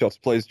 Kill shots,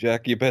 please,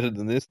 Jack. You're better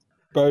than this.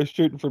 Bow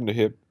shooting from the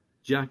hip.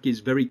 Jack is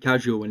very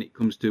casual when it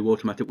comes to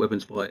automatic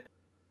weapons fight.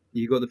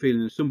 You got the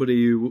feeling that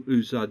somebody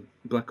who's had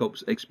Black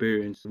Ops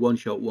experience, 1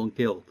 shot, 1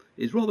 kill,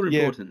 is rather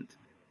important.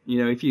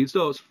 Yeah. If you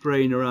start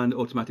spraying around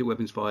automatic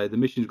weapons fire, the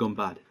mission's gone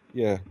bad.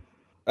 Yeah.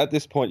 At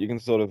this point, you can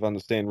sort of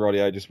understand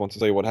Radio just wants to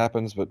see what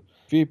happens, but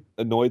if you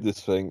annoyed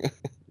this thing,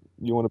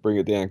 you want to bring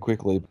it down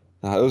quickly.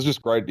 It was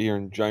just great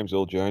hearing James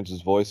Earl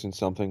Jones' voice in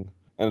something,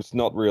 and it's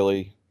not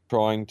really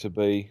trying to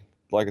be,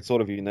 it's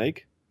sort of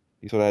unique.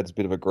 He sort of adds a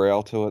bit of a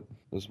growl to it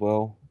as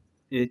well.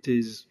 It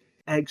is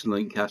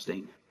excellent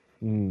casting.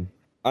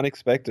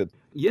 Unexpected.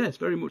 Yes,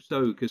 very much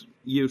so, because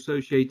you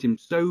associate him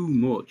so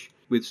much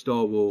with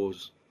Star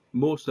Wars,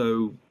 more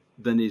so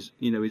than his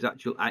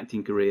actual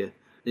acting career.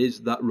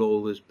 Is that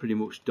role has pretty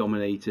much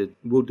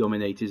will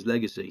dominate his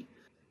legacy,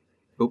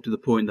 up to the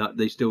point that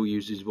they still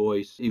use his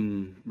voice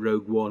in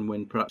Rogue One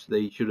when perhaps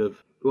they should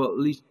have, at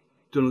least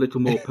done a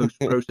little more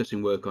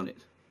post-processing work on it.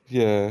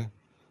 Yeah.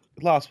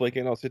 Last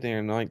weekend I was sitting there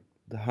and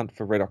The Hunt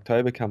for Red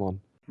October come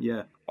on.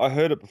 Yeah. I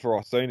heard it before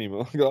I seen him.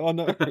 I go, oh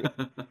no.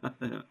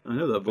 I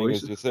know that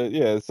voice.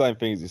 The same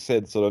thing as you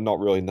said, sort of not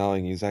really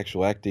knowing his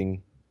actual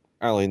acting,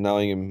 only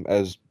knowing him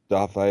as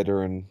Darth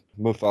Vader and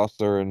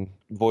Mufasa and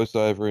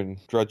voiceover in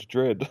Judge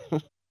Dredd.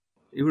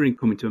 He was in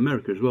Coming to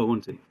America as well,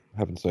 wasn't he?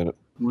 Haven't seen it.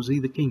 Was he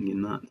the king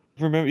in that?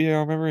 I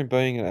remember him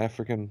being an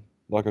African,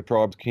 like a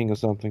tribe's king or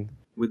something.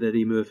 With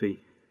Eddie Murphy.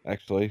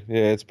 Actually,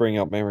 yeah, it's bringing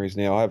up memories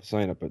now. I have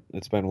seen it, but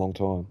it's been a long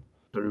time.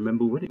 I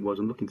remember when it was.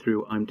 I'm looking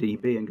through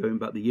IMDb and going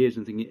back the years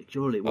and thinking,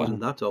 surely it wasn't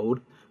that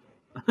old.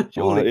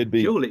 Surely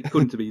it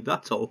couldn't be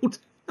that old.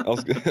 I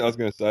was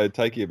going to say, it'd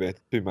take you about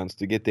 2 months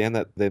to get down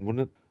that then,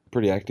 wouldn't it?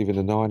 Pretty active in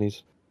the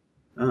 90s.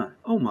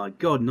 Oh my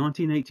God,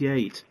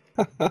 1988.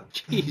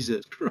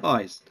 Jesus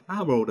Christ.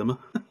 How old am I?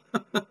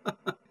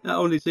 That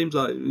only seems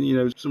like,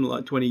 something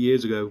like 20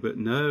 years ago, but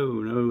no,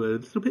 a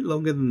little bit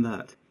longer than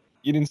that.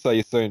 You didn't say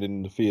you seen it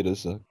in the theatre,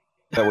 so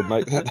that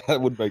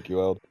would make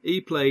you old.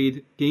 He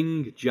played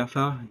King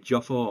Jafar.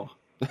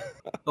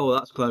 Oh,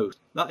 that's close.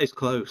 That is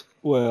close.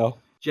 Well.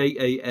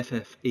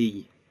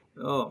 Jaffe.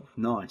 Oh,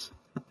 nice.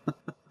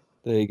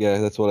 There you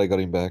go. That's why they got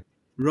him back.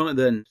 Right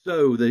then.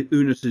 So the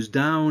Uranus is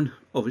down.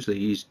 Obviously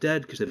he's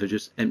dead because they've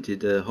just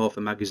emptied half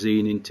a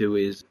magazine into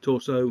his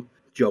torso.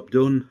 Job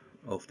done.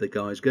 Off the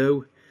guys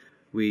go.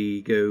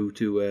 We go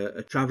to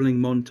a travelling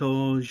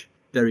montage.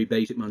 Very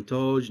basic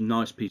montage.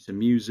 Nice piece of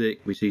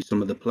music. We see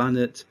some of the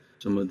planet.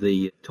 Some of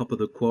the top of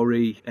the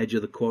quarry, edge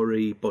of the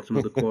quarry, bottom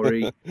of the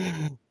quarry.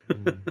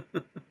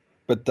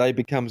 But day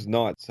becomes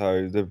night,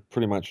 so they've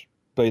pretty much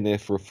been there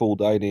for a full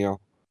day now.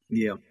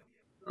 Yeah.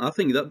 I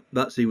think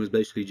that scene was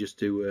basically just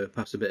to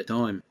pass a bit of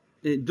time.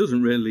 It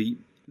doesn't really...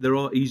 There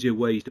are easier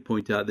ways to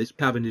point out this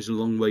cavern is a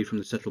long way from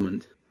the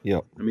settlement.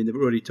 Yeah. I mean, they've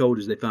already told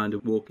us they found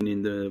it walking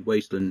in the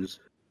wastelands.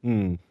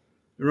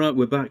 Right,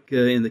 we're back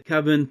in the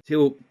cavern.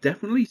 Tilk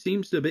definitely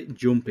seems a bit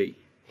jumpy.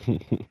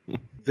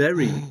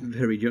 Very,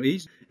 very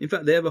jumpy. In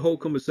fact, they have a whole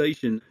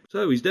conversation.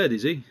 So, he's dead,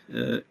 is he?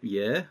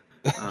 Yeah.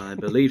 I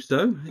believe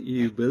so.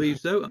 You believe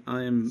so.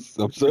 I am.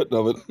 I'm certain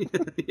of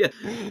it.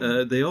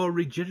 Yeah. They are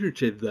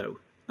regenerative, though.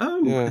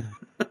 Oh, Yeah.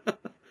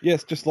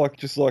 Yes, just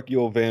like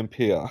your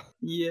vampire.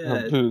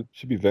 yeah.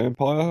 Should be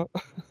vampire.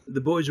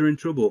 The boys are in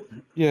trouble.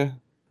 Yeah.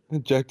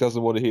 Jack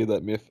doesn't want to hear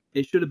that myth.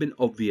 It should have been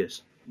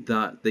obvious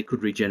that they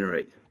could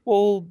regenerate.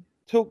 Well,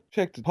 Tilk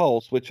checked the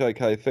pulse, which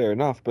okay, fair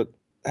enough. But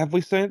have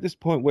we seen at this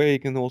point where he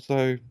can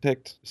also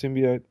detect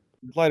symbiote?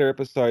 Later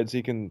episodes,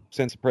 he can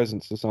sense a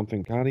presence or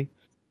something, can't he?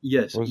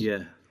 Yes, Or is-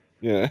 yeah.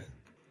 Yeah.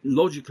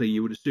 Logically,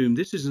 you would assume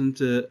this isn't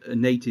a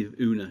native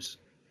Unas.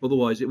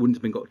 Otherwise, it wouldn't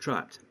have been got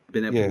trapped,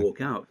 been able Yeah. to walk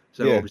out.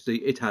 So Yeah. obviously,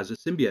 it has a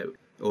symbiote,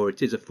 or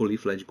it is a fully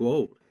fledged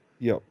Goa'uld.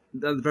 Yep.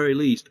 At the very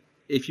least,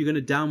 if you're going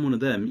to down one of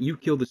them, you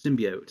kill the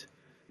symbiote.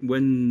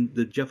 When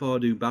the Jafar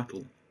do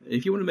battle,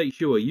 if you want to make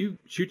sure, you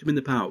shoot him in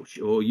the pouch,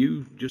 or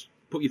you just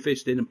put your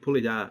fist in and pull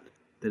it out,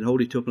 then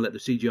hold it up and let the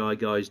CGI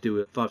guys do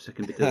a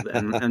 5-second bit of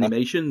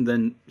animation,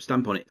 then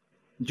stamp on it.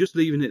 Just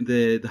leaving it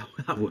there,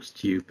 that was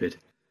stupid.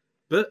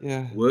 But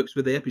Yeah. works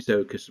for the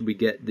episode because we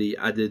get the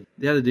added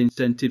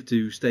incentive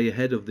to stay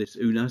ahead of this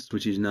Unas,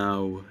 which is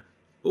now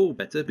all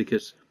better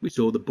because we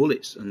saw the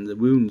bullets and the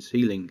wounds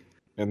healing.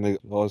 And the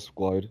eyes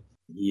glowed.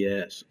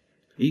 Yes.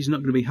 He's not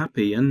going to be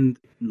happy, and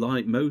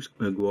like most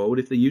Goa'uld,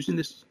 if they're using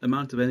this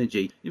amount of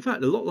energy, in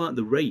fact, a lot like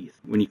the Wraith,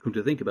 when you come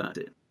to think about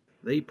it,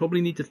 they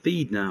probably need to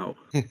feed now.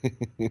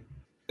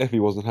 If he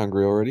wasn't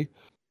hungry already.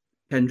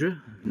 Kendra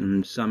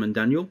and Sam and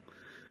Daniel.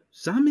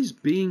 Sam is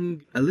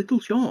being a little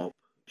sharp.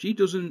 She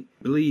doesn't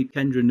believe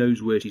Kendra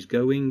knows where she's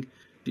going.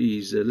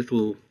 She's a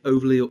little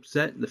overly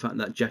upset the fact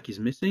that Jack is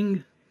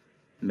missing.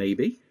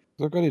 Maybe.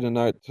 So I got you to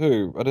note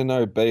too. I didn't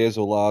know bears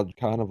or large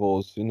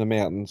carnivores in the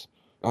mountains.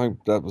 I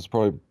think that was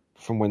probably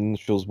from when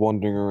she was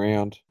wandering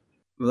around.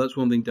 Well, that's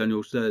one thing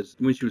Daniel says.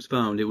 When she was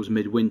found, it was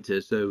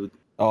midwinter, so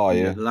Oh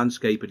you know, yeah. the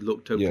landscape had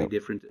looked totally Yeah.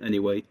 different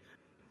anyway.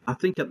 I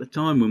think at the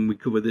time when we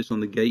covered this on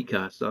the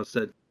Gatecast, I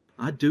said,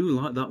 I do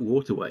like that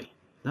waterway.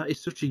 That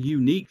is such a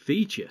unique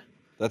feature.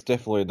 That's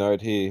definitely a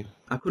note here.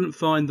 I couldn't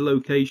find the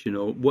location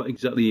or what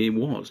exactly it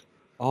was.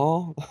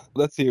 Oh,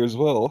 that's here as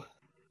well.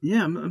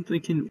 Yeah, I'm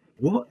thinking,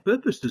 what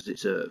purpose does it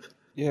serve?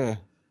 Yeah.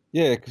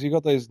 Yeah, because you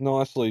got these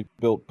nicely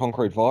built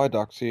concrete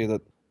viaducts here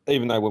that,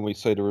 even though when we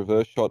see the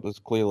reverse shot, there's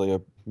clearly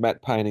a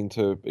matte painting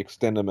to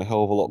extend them a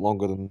hell of a lot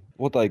longer than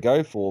what they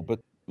go for. But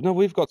no,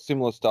 we've got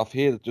similar stuff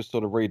here that just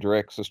sort of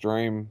redirects the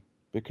stream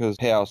because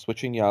how our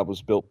switching yard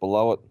was built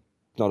below it.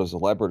 Not as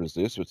elaborate as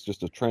this, it's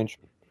just a trench.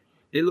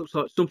 It looks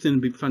like something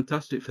would be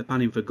fantastic for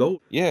panning for gold.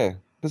 Yeah,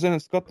 because then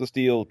it's got the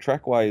steel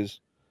trackways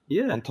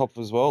Yeah, on top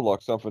as well,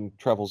 like something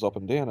travels up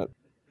and down it.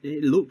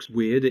 it looks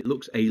weird. It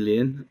looks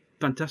alien.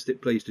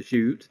 Fantastic place to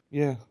shoot.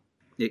 Yeah,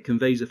 It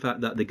conveys the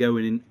fact that they're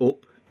going in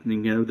up, and you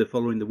know they're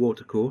following the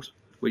water course,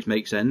 which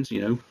makes sense.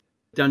 You know,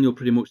 Daniel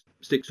pretty much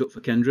sticks up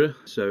for Kendra,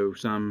 so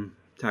Sam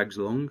tags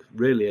along.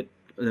 Really, I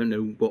don't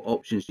know what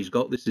options she's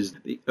got. This is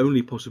the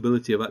only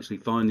possibility of actually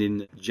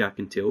finding Jack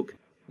and Tilk.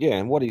 yeah,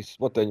 and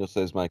what Daniel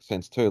says makes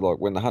sense too. Like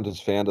when the hunters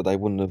found her, they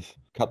wouldn't have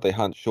cut their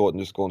hunt short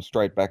and just gone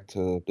straight back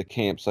to the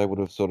camps. They would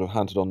have sort of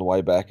hunted on the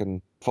way back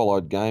and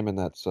followed game and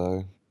that.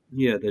 So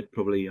Yeah, they'd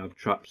probably have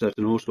traps set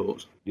and all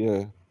sorts.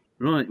 yeah,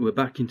 Right, we're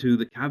back into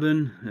the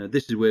cabin.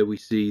 This is where we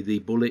see the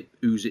bullet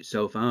ooze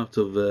itself out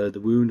of the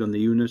wound on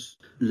the Unas,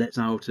 lets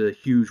out a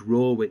huge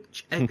roar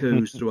which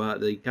echoes throughout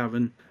the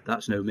cavern.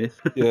 That's no myth.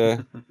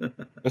 yeah,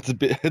 it's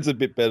a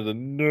bit better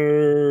than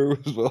no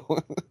as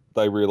well.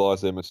 They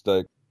realise their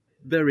mistake.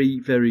 Very,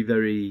 very,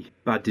 very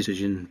bad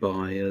decision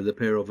by the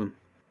pair of them.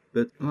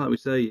 But like we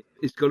say,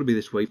 it's got to be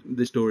this way for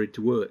this story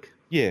to work.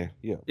 Yeah,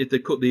 yeah, If they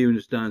cut the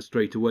Unas down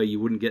straight away, you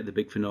wouldn't get the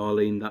big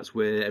finale, and that's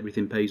where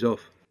everything pays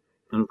off.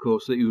 And of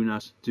course, the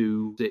Unas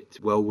do sit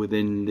well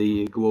within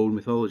the Goa'uld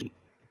mythology.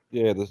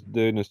 yeah. The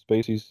Duna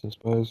species, I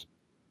suppose.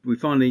 We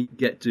finally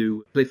get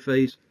to cliff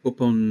face.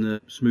 Up on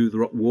the smooth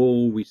rock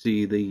wall, we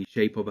see the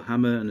shape of a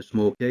hammer and a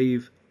small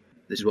cave.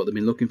 This is what they've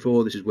been looking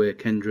for. This is where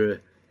Kendra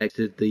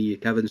exited the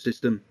cavern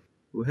system.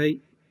 Well, hey,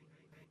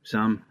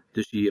 Sam,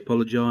 does she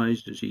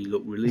apologise? Does she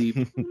look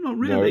relieved? Not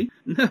really.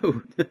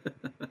 No.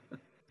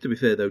 To be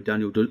fair, though,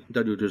 Daniel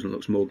doesn't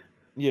look smug.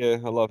 Yeah,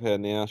 I love how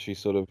now she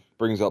sort of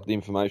brings up the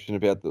information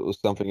about that there was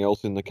something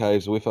else in the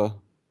caves with her.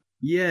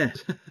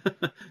 Yes.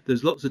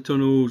 There's lots of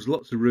tunnels,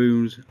 lots of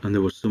rooms, and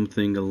there was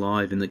something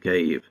alive in the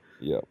cave.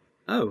 Yeah.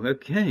 Oh,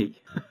 okay.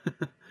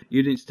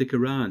 You didn't stick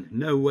around.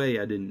 No way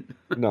I didn't.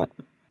 No.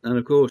 And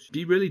of course,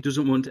 she really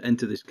doesn't want to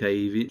enter this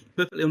cave. It's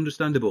perfectly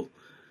understandable.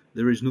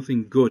 There is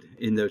nothing good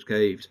in those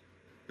caves.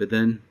 But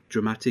then,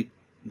 dramatic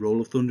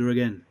roll of thunder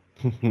again.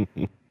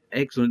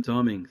 Excellent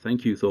timing.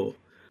 Thank you, Thor.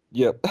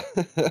 Yep.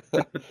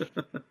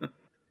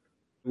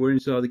 We're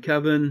inside the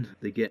cavern.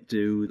 They get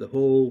to the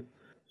hall.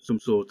 Some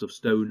sort of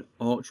stone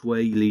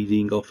archway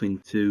leading off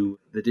into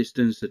the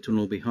distance, the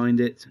tunnel behind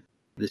it.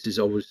 This is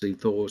obviously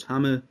Thor's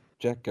hammer.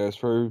 Jack goes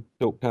through,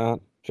 Tilk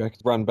can't. Jack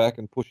run back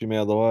and push him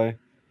out of the way.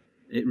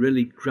 It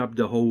really grabbed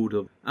a hold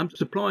of... I'm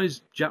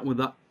surprised Jack was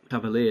that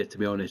cavalier, to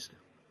be honest.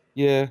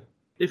 Yeah.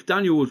 If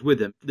Daniel was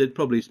with him, they'd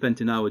probably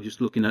spent an hour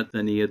just looking at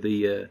any of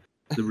the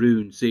the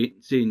rune,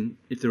 seeing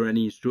if there are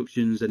any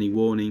instructions, any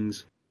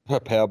warnings. A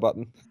power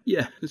button.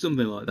 Yeah,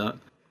 something like that.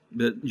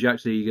 But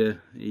Jack's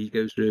eager. He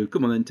goes through.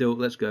 Come on then, Tilk,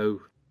 let's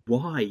go.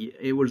 Why?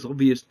 It was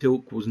obvious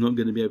Tilk was not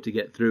going to be able to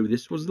get through.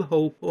 This was the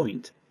whole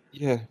point.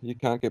 Yeah, you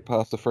can't get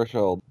past the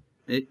threshold.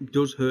 It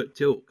does hurt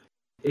Tilk.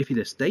 If he'd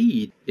have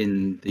stayed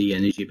in the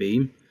energy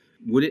beam,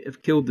 would it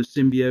have killed the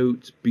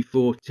symbiote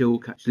before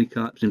Tilk actually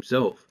collapsed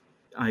himself?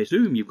 I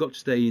assume you've got to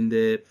stay in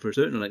there for a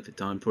certain length of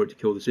time for it to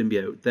kill the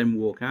symbiote, then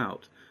walk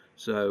out.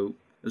 So,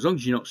 as long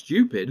as you're not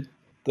stupid...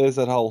 There's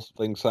that whole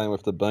thing saying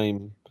with the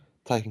beam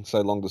taking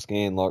so long to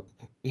scan, like,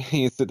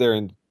 you sit there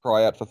and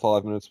cry out for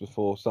 5 minutes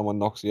before someone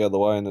knocks you out of the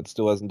way and it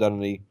still hasn't done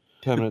any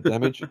permanent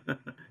damage.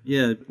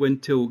 Yeah, when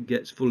Tilk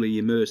gets fully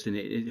immersed in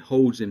it, it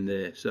holds him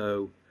there,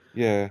 so...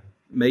 Yeah.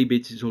 Maybe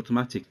it's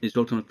automatic. It's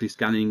automatically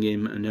scanning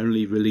him and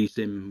only release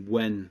him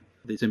when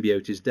the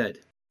symbiote is dead.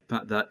 The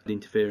fact that the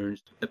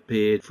interference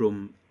appeared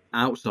from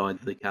outside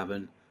the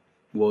cavern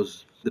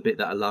was the bit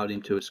that allowed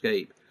him to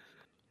escape.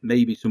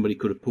 Maybe somebody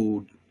could have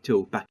pulled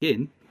Tilk back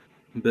in,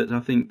 but I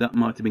think that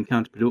might have been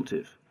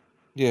counterproductive.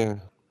 Yeah.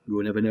 We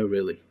will never know,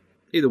 really.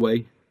 Either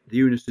way, the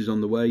Unis is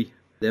on the way.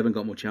 They haven't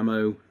got much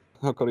ammo.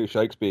 I've got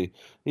Shakespeare.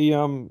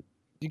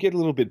 You get a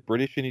little bit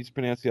British in his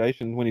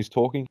pronunciation when he's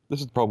talking. This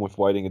is the problem with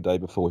waiting a day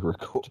before we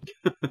record.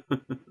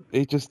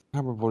 He just, I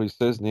can't remember what he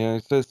says now. He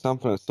says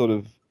something that sort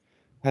of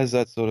has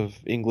that sort of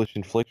English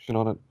inflection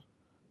on it.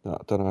 No,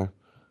 I don't know.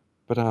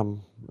 But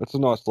it's a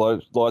nice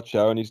light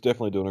show, and he's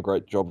definitely doing a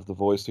great job of the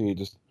voice here,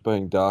 just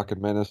being dark and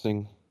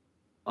menacing.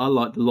 I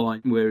like the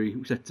line where he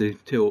said to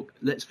Tilk,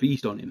 let's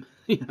feast on him.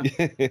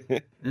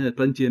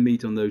 Plenty of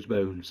meat on those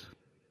bones.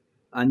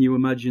 And you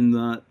imagine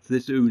that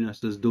this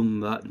Unas has done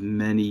that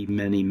many,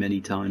 many,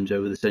 many times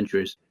over the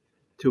centuries.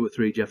 2 or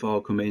 3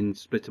 Jafar come in,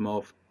 split them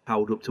off,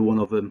 powered up to one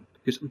of them.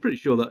 Because I'm pretty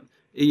sure that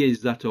he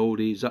is that old,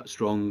 he's that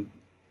strong.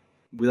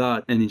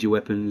 Without energy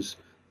weapons,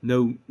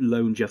 no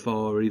lone Jafar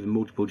or even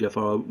multiple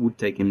Jafar would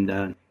take him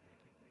down.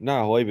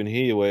 No, even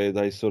here where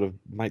they sort of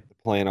make the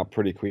plan up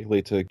pretty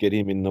quickly to get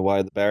him in the way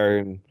of the barrier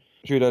and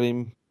shoot at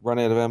him, run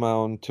out of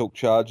ammo, and Tilk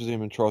charges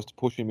him and tries to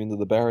push him into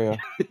the barrier.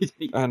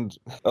 And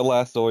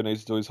alas, all he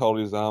needs to do is hold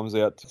his arms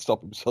out to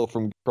stop himself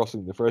from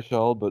crossing the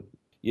threshold. But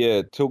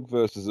yeah, Tilk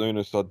versus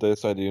Unis, I dare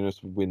say the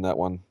Unis would win that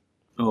one.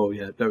 Oh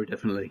yeah, very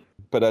definitely.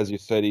 But as you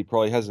said, he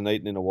probably hasn't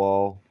eaten in a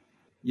while.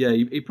 Yeah,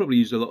 he probably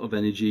used a lot of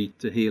energy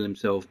to heal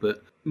himself,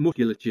 but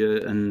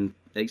musculature and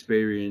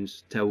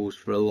experience tells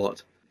for a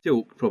lot.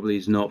 Tilk probably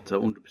is not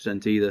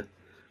 100% either.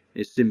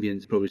 His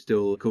symbion's probably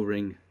still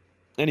recovering.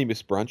 And he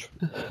missed brunch.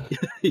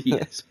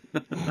 Yes.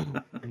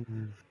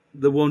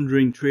 The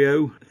wandering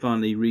trio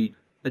finally reach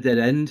a dead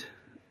end.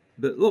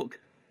 But look,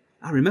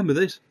 I remember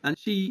this. And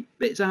she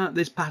spits out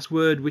this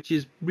password, which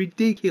is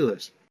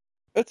ridiculous.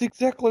 It's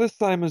exactly the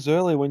same as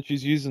earlier when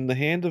she's using the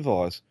hand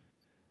device.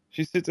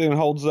 She sits there and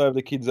holds over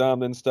the kid's arm,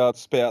 then starts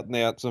spouting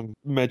out some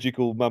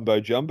magical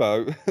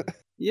mumbo-jumbo.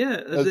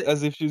 Yeah,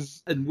 as if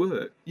she's... At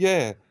work.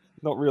 Yeah.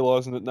 Not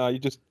realising that, no, you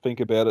just think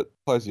about it,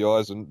 close your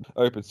eyes and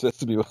open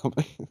sesame with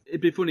me. It'd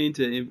be funny,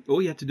 isn't it?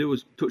 All you had to do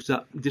was touch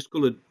that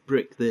discoloured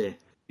brick there.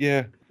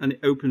 Yeah. And it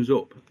opens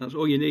up. That's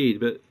all you need.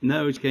 But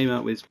no, it came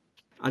out with...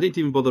 I didn't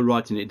even bother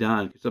writing it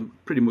down because I'm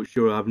pretty much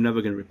sure I'm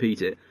never going to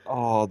repeat it.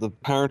 Oh, the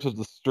parent of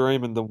the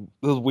stream and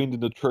the wind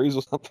in the trees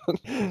or something.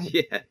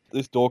 Yeah.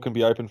 This door can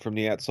be opened from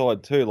the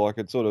outside too, like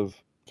it sort of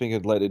think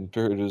it'd let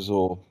intruders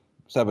or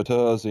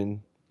saboteurs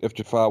in if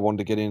Jafar wanted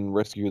to get in and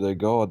rescue their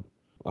god.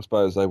 I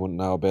suppose they wouldn't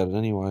know about it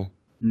anyway.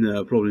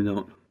 No, probably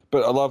not.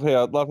 But I love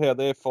how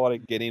they're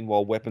fighting, get in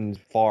while weapons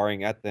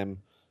firing at them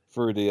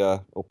through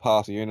the or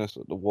past the Unis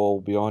at the wall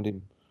behind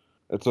him.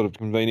 It's sort of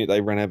convenient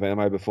they run out of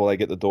ammo before they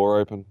get the door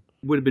open.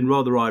 Would have been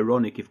rather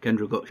ironic if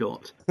Kendra got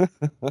shot.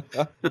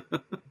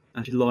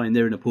 And she's lying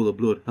there in a pool of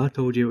blood. I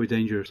told you it was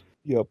dangerous.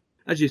 Yep.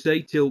 As you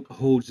say, Tilk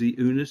holds the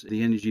Unis,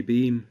 the energy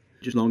beam,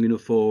 just long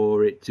enough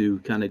for it to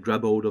kind of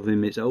grab hold of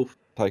him itself.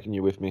 Taking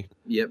you with me.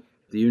 Yep.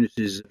 The Unis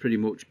is pretty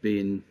much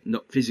being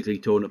not physically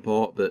torn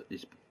apart, but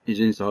his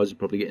insides are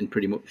probably getting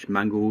pretty much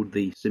mangled.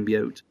 The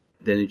symbiote,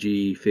 the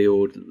energy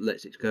field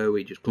lets it go.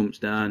 It just clumps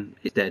down.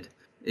 It's dead.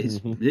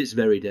 It's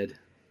very dead.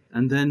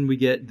 And then we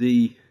get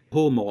the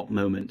hallmark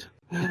moment.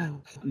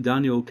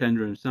 Daniel,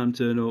 Kendra, and Sam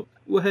turn up.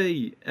 Well,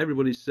 hey,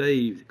 everybody's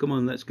saved. Come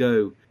on, let's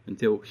go. And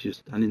Tilk's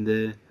just standing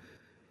there.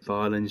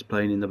 Violins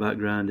playing in the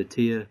background, a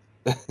tear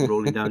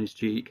rolling down his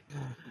cheek.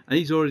 And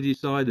he's already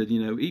decided,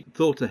 he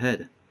thought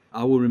ahead.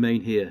 I will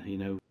remain here,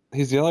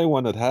 He's the only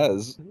one that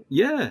has.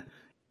 Yeah.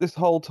 This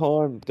whole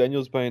time,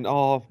 Daniel's been,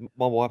 oh,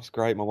 my wife's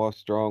great, my wife's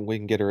strong, we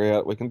can get her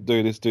out, we can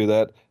do this, do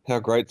that. How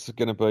great's it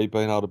going to be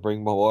being able to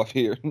bring my wife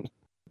here?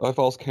 If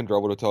I was Kendra, I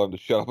would have told him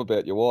to shut up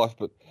about your wife,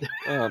 but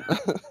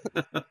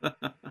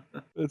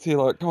it's here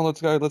like, come on, let's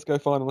go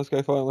find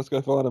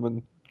him,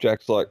 and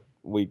Jack's like,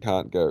 we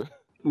can't go.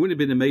 Wouldn't it have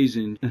been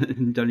amazing?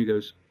 And Daniel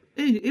goes,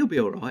 hey, he'll be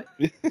all right.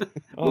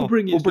 We'll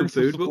bring you some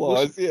food.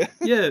 Supplies,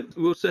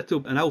 we'll set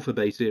up an alpha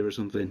base here or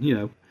something,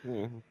 Yeah.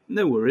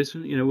 No worries,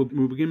 we'll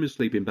begin with a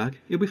sleeping bag.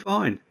 He'll be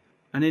fine.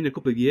 And in a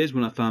couple of years,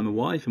 when I found my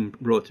wife and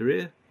brought her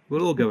here,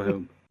 we'll all go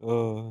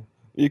home.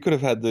 You could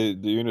have had the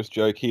Unis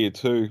joke here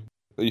too.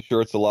 Are you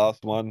sure it's the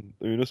last one?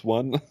 Unis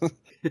won.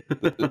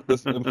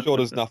 I'm sure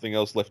there's nothing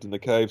else left in the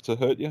cave to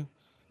hurt you.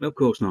 Of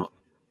course not.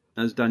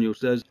 As Daniel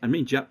says, I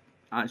mean, Jack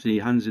actually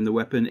hands in the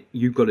weapon.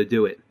 You've got to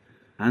do it.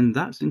 And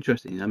that's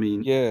interesting. I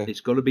mean, Yeah.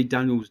 It's got to be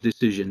Daniel's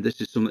decision. This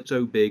is something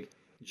so big.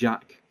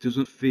 Jack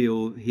doesn't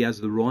feel he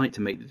has the right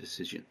to make the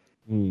decision.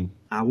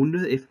 I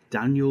wonder if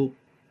Daniel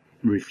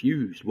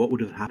refused, what would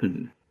have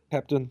happened?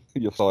 Captain,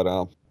 your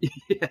sidearm.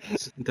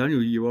 Yes,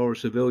 Daniel, you are a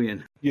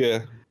civilian.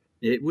 Yeah.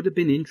 It would have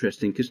been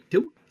interesting because,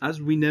 as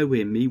we know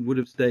him, he would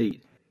have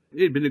stayed.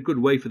 It'd been a good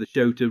way for the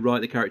show to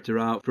write the character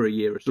out for a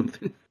year or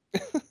something.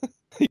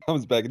 He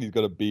comes back and he's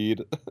got a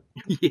beard.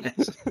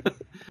 Yes.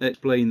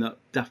 Explain that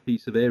daft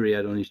piece of hair he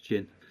had on his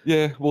chin.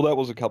 Yeah, well, that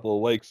was a couple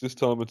of weeks. This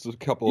time it's a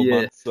couple of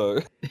months, so...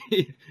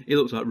 He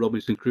looks like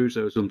Robinson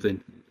Crusoe or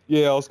something.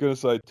 Yeah, I was going to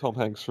say Tom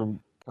Hanks from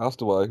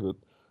Castaway, but...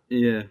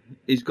 Yeah,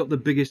 he's got the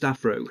biggest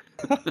afro.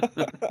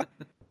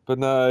 But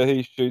no,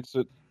 he shoots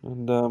it,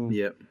 and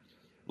Yep.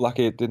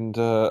 lucky it didn't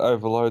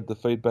overload the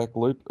feedback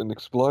loop and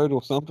explode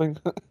or something.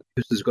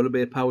 Because there's got to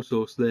be a power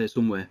source there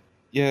somewhere.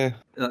 Yeah.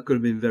 That could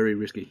have been very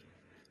risky.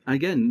 And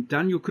again,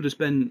 Daniel could have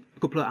spent a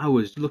couple of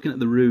hours looking at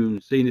the room,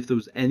 seeing if there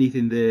was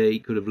anything there he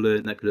could have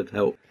learned that could have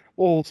helped.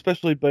 Well,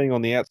 especially being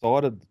on the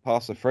outside of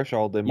past the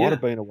threshold, there might have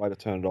been a way to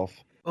turn it off.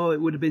 Oh,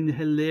 it would have been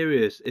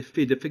hilarious if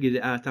he'd have figured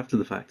it out after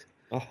the fact.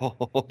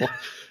 Oh.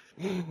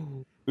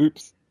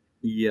 Oops.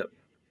 Yep.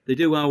 They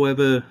do,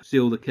 however,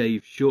 seal the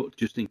cave shut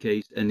just in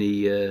case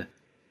any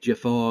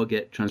Jafar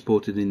get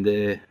transported in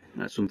there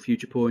at some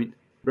future point.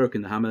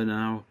 Broken the hammer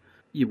now.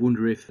 You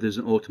wonder if there's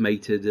an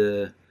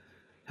automated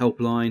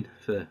helpline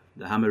for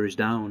the hammer is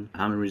down.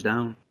 Hammer is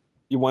down.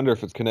 You wonder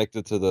if it's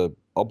connected to the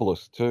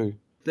obelisk too.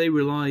 They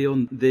rely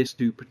on this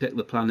to protect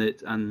the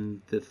planet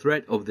and the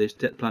threat of this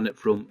planet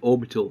from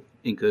orbital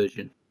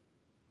incursion.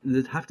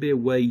 There'd have to be a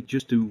way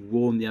just to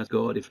warn the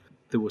Asgard if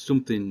there was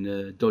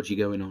something dodgy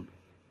going on.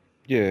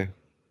 Yeah.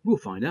 We'll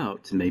find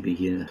out,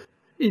 maybe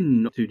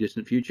in not too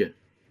distant future.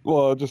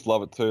 Well, I just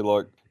love it too.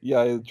 Like,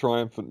 yeah, the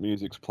triumphant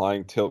music's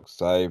playing, Tilk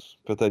saves,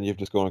 but then you've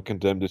just gone and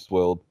condemned this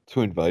world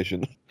to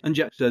invasion. And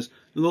Jack says,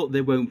 look,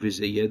 they won't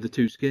visit you, they're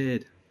too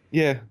scared.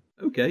 Yeah.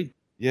 Okay.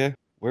 Yeah.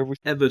 Where have we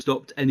Ever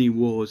stopped any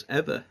wars,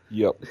 ever?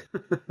 Yep.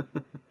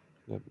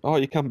 Yep. Oh,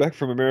 you come back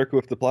from America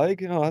with the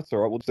plague? Oh, that's all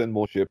right. We'll send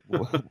more ship.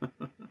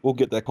 We'll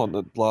get that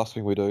continent last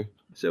thing we do.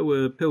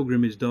 So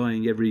Pilgrim is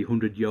dying every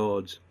 100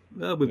 yards.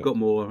 Well, we've got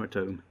more at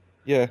home.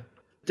 Yeah.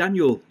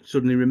 Daniel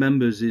suddenly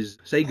remembers his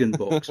Sagan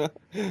box.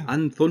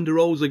 And thunder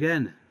rolls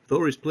again.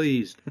 Thor is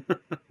pleased.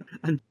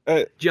 And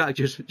Jack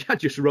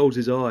just rolls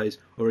his eyes,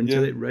 or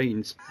until it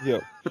rains.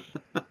 Yeah.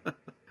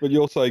 But you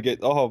also get,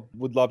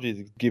 would love you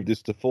to give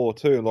this to Thor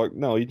too. And like,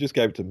 no, you just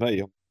gave it to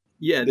me.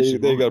 Yeah, you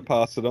got to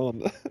pass it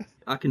on.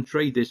 I can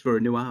trade this for a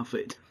new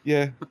outfit.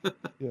 Yeah.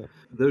 Yeah.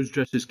 Those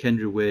dresses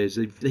Kendra wears,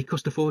 they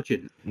cost a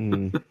fortune.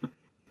 Mm.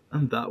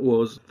 And that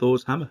was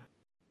Thor's hammer.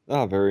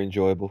 Very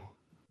enjoyable.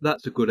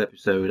 That's a good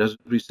episode. As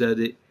we said,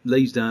 it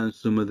lays down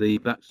some of the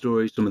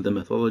backstory, some of the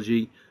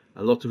mythology.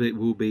 A lot of it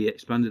will be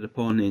expanded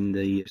upon in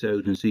the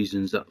episodes and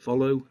seasons that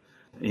follow,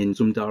 in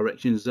some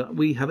directions that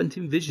we haven't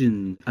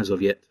envisioned as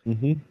of yet.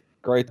 Mm-hmm.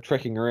 Great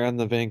trekking around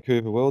the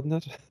Vancouver world,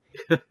 isn't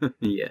it?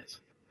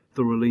 Yes.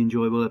 Thoroughly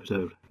enjoyable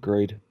episode.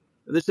 Agreed.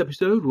 This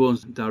episode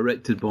was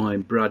directed by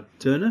Brad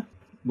Turner,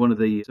 one of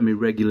the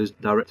semi-regular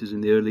directors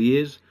in the early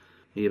years.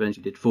 He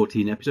eventually did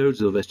 14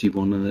 episodes of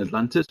SG-1 and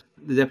Atlantis.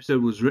 This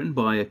episode was written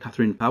by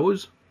Catherine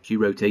Powers. She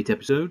wrote 8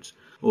 episodes.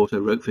 Also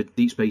wrote for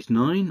Deep Space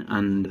Nine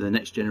and The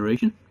Next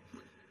Generation.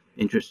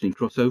 Interesting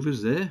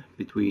crossovers there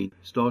between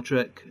Star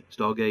Trek,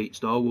 Stargate,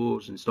 Star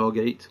Wars and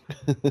Stargate.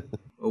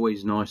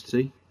 Always nice to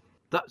see.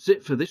 That's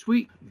it for this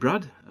week.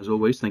 Brad, as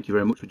always, thank you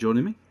very much for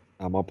joining me.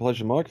 My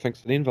pleasure, Mike.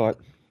 Thanks for the invite.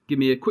 Give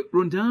me a quick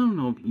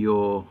rundown of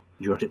your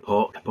Jurassic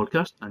Park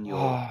podcast and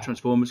your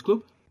Transformers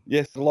Club.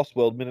 Yes, the Lost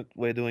World Minute.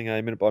 We're doing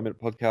a minute-by-minute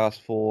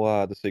podcast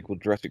for the sequel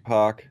Jurassic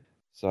Park.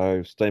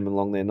 So steaming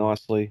along there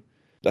nicely.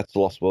 That's the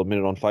Lost World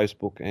Minute on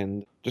Facebook.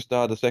 And just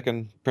the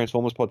second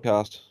Transformers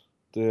podcast.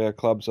 The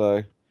club,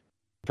 so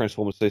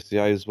Transformers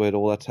CCA is where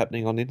all that's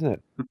happening on the internet.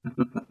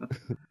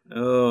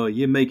 Oh,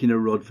 you're making a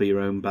rod for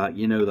your own back.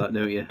 You know that,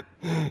 don't you?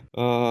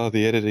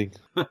 The editing.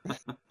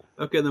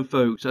 Okay then,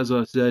 folks, as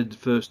I said,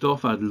 first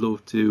off, I'd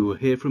love to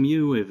hear from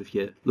you. If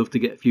you'd love to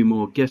get a few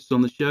more guests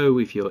on the show,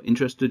 if you're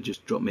interested,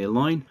 just drop me a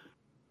line.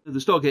 The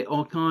Stargate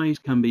Archives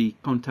can be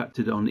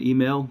contacted on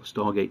email,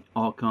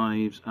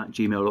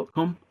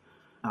 stargatearchives@gmail.com.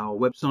 Our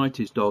website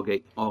is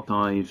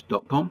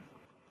stargatearchives.com.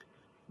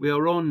 We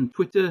are on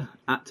Twitter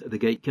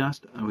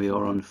 @TheGatecast, and we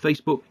are on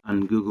Facebook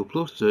and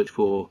Google+. Search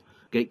for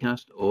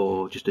Gatecast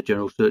or just a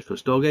general search for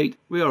Stargate.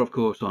 We are, of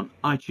course, on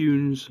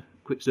iTunes.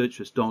 Quick search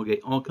for Stargate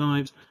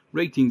Archives.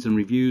 Ratings and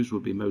reviews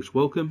would be most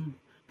welcome.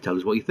 Tell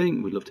us what you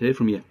think. We'd love to hear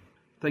from you.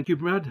 Thank you,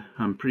 Brad.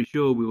 I'm pretty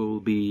sure we will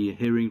be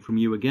hearing from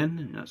you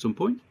again at some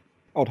point.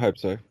 I'd hope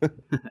so.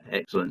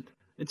 Excellent.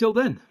 Until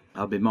then,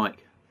 I've been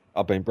Mike.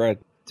 I've been Brad.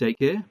 Take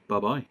care.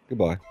 Bye-bye.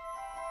 Goodbye.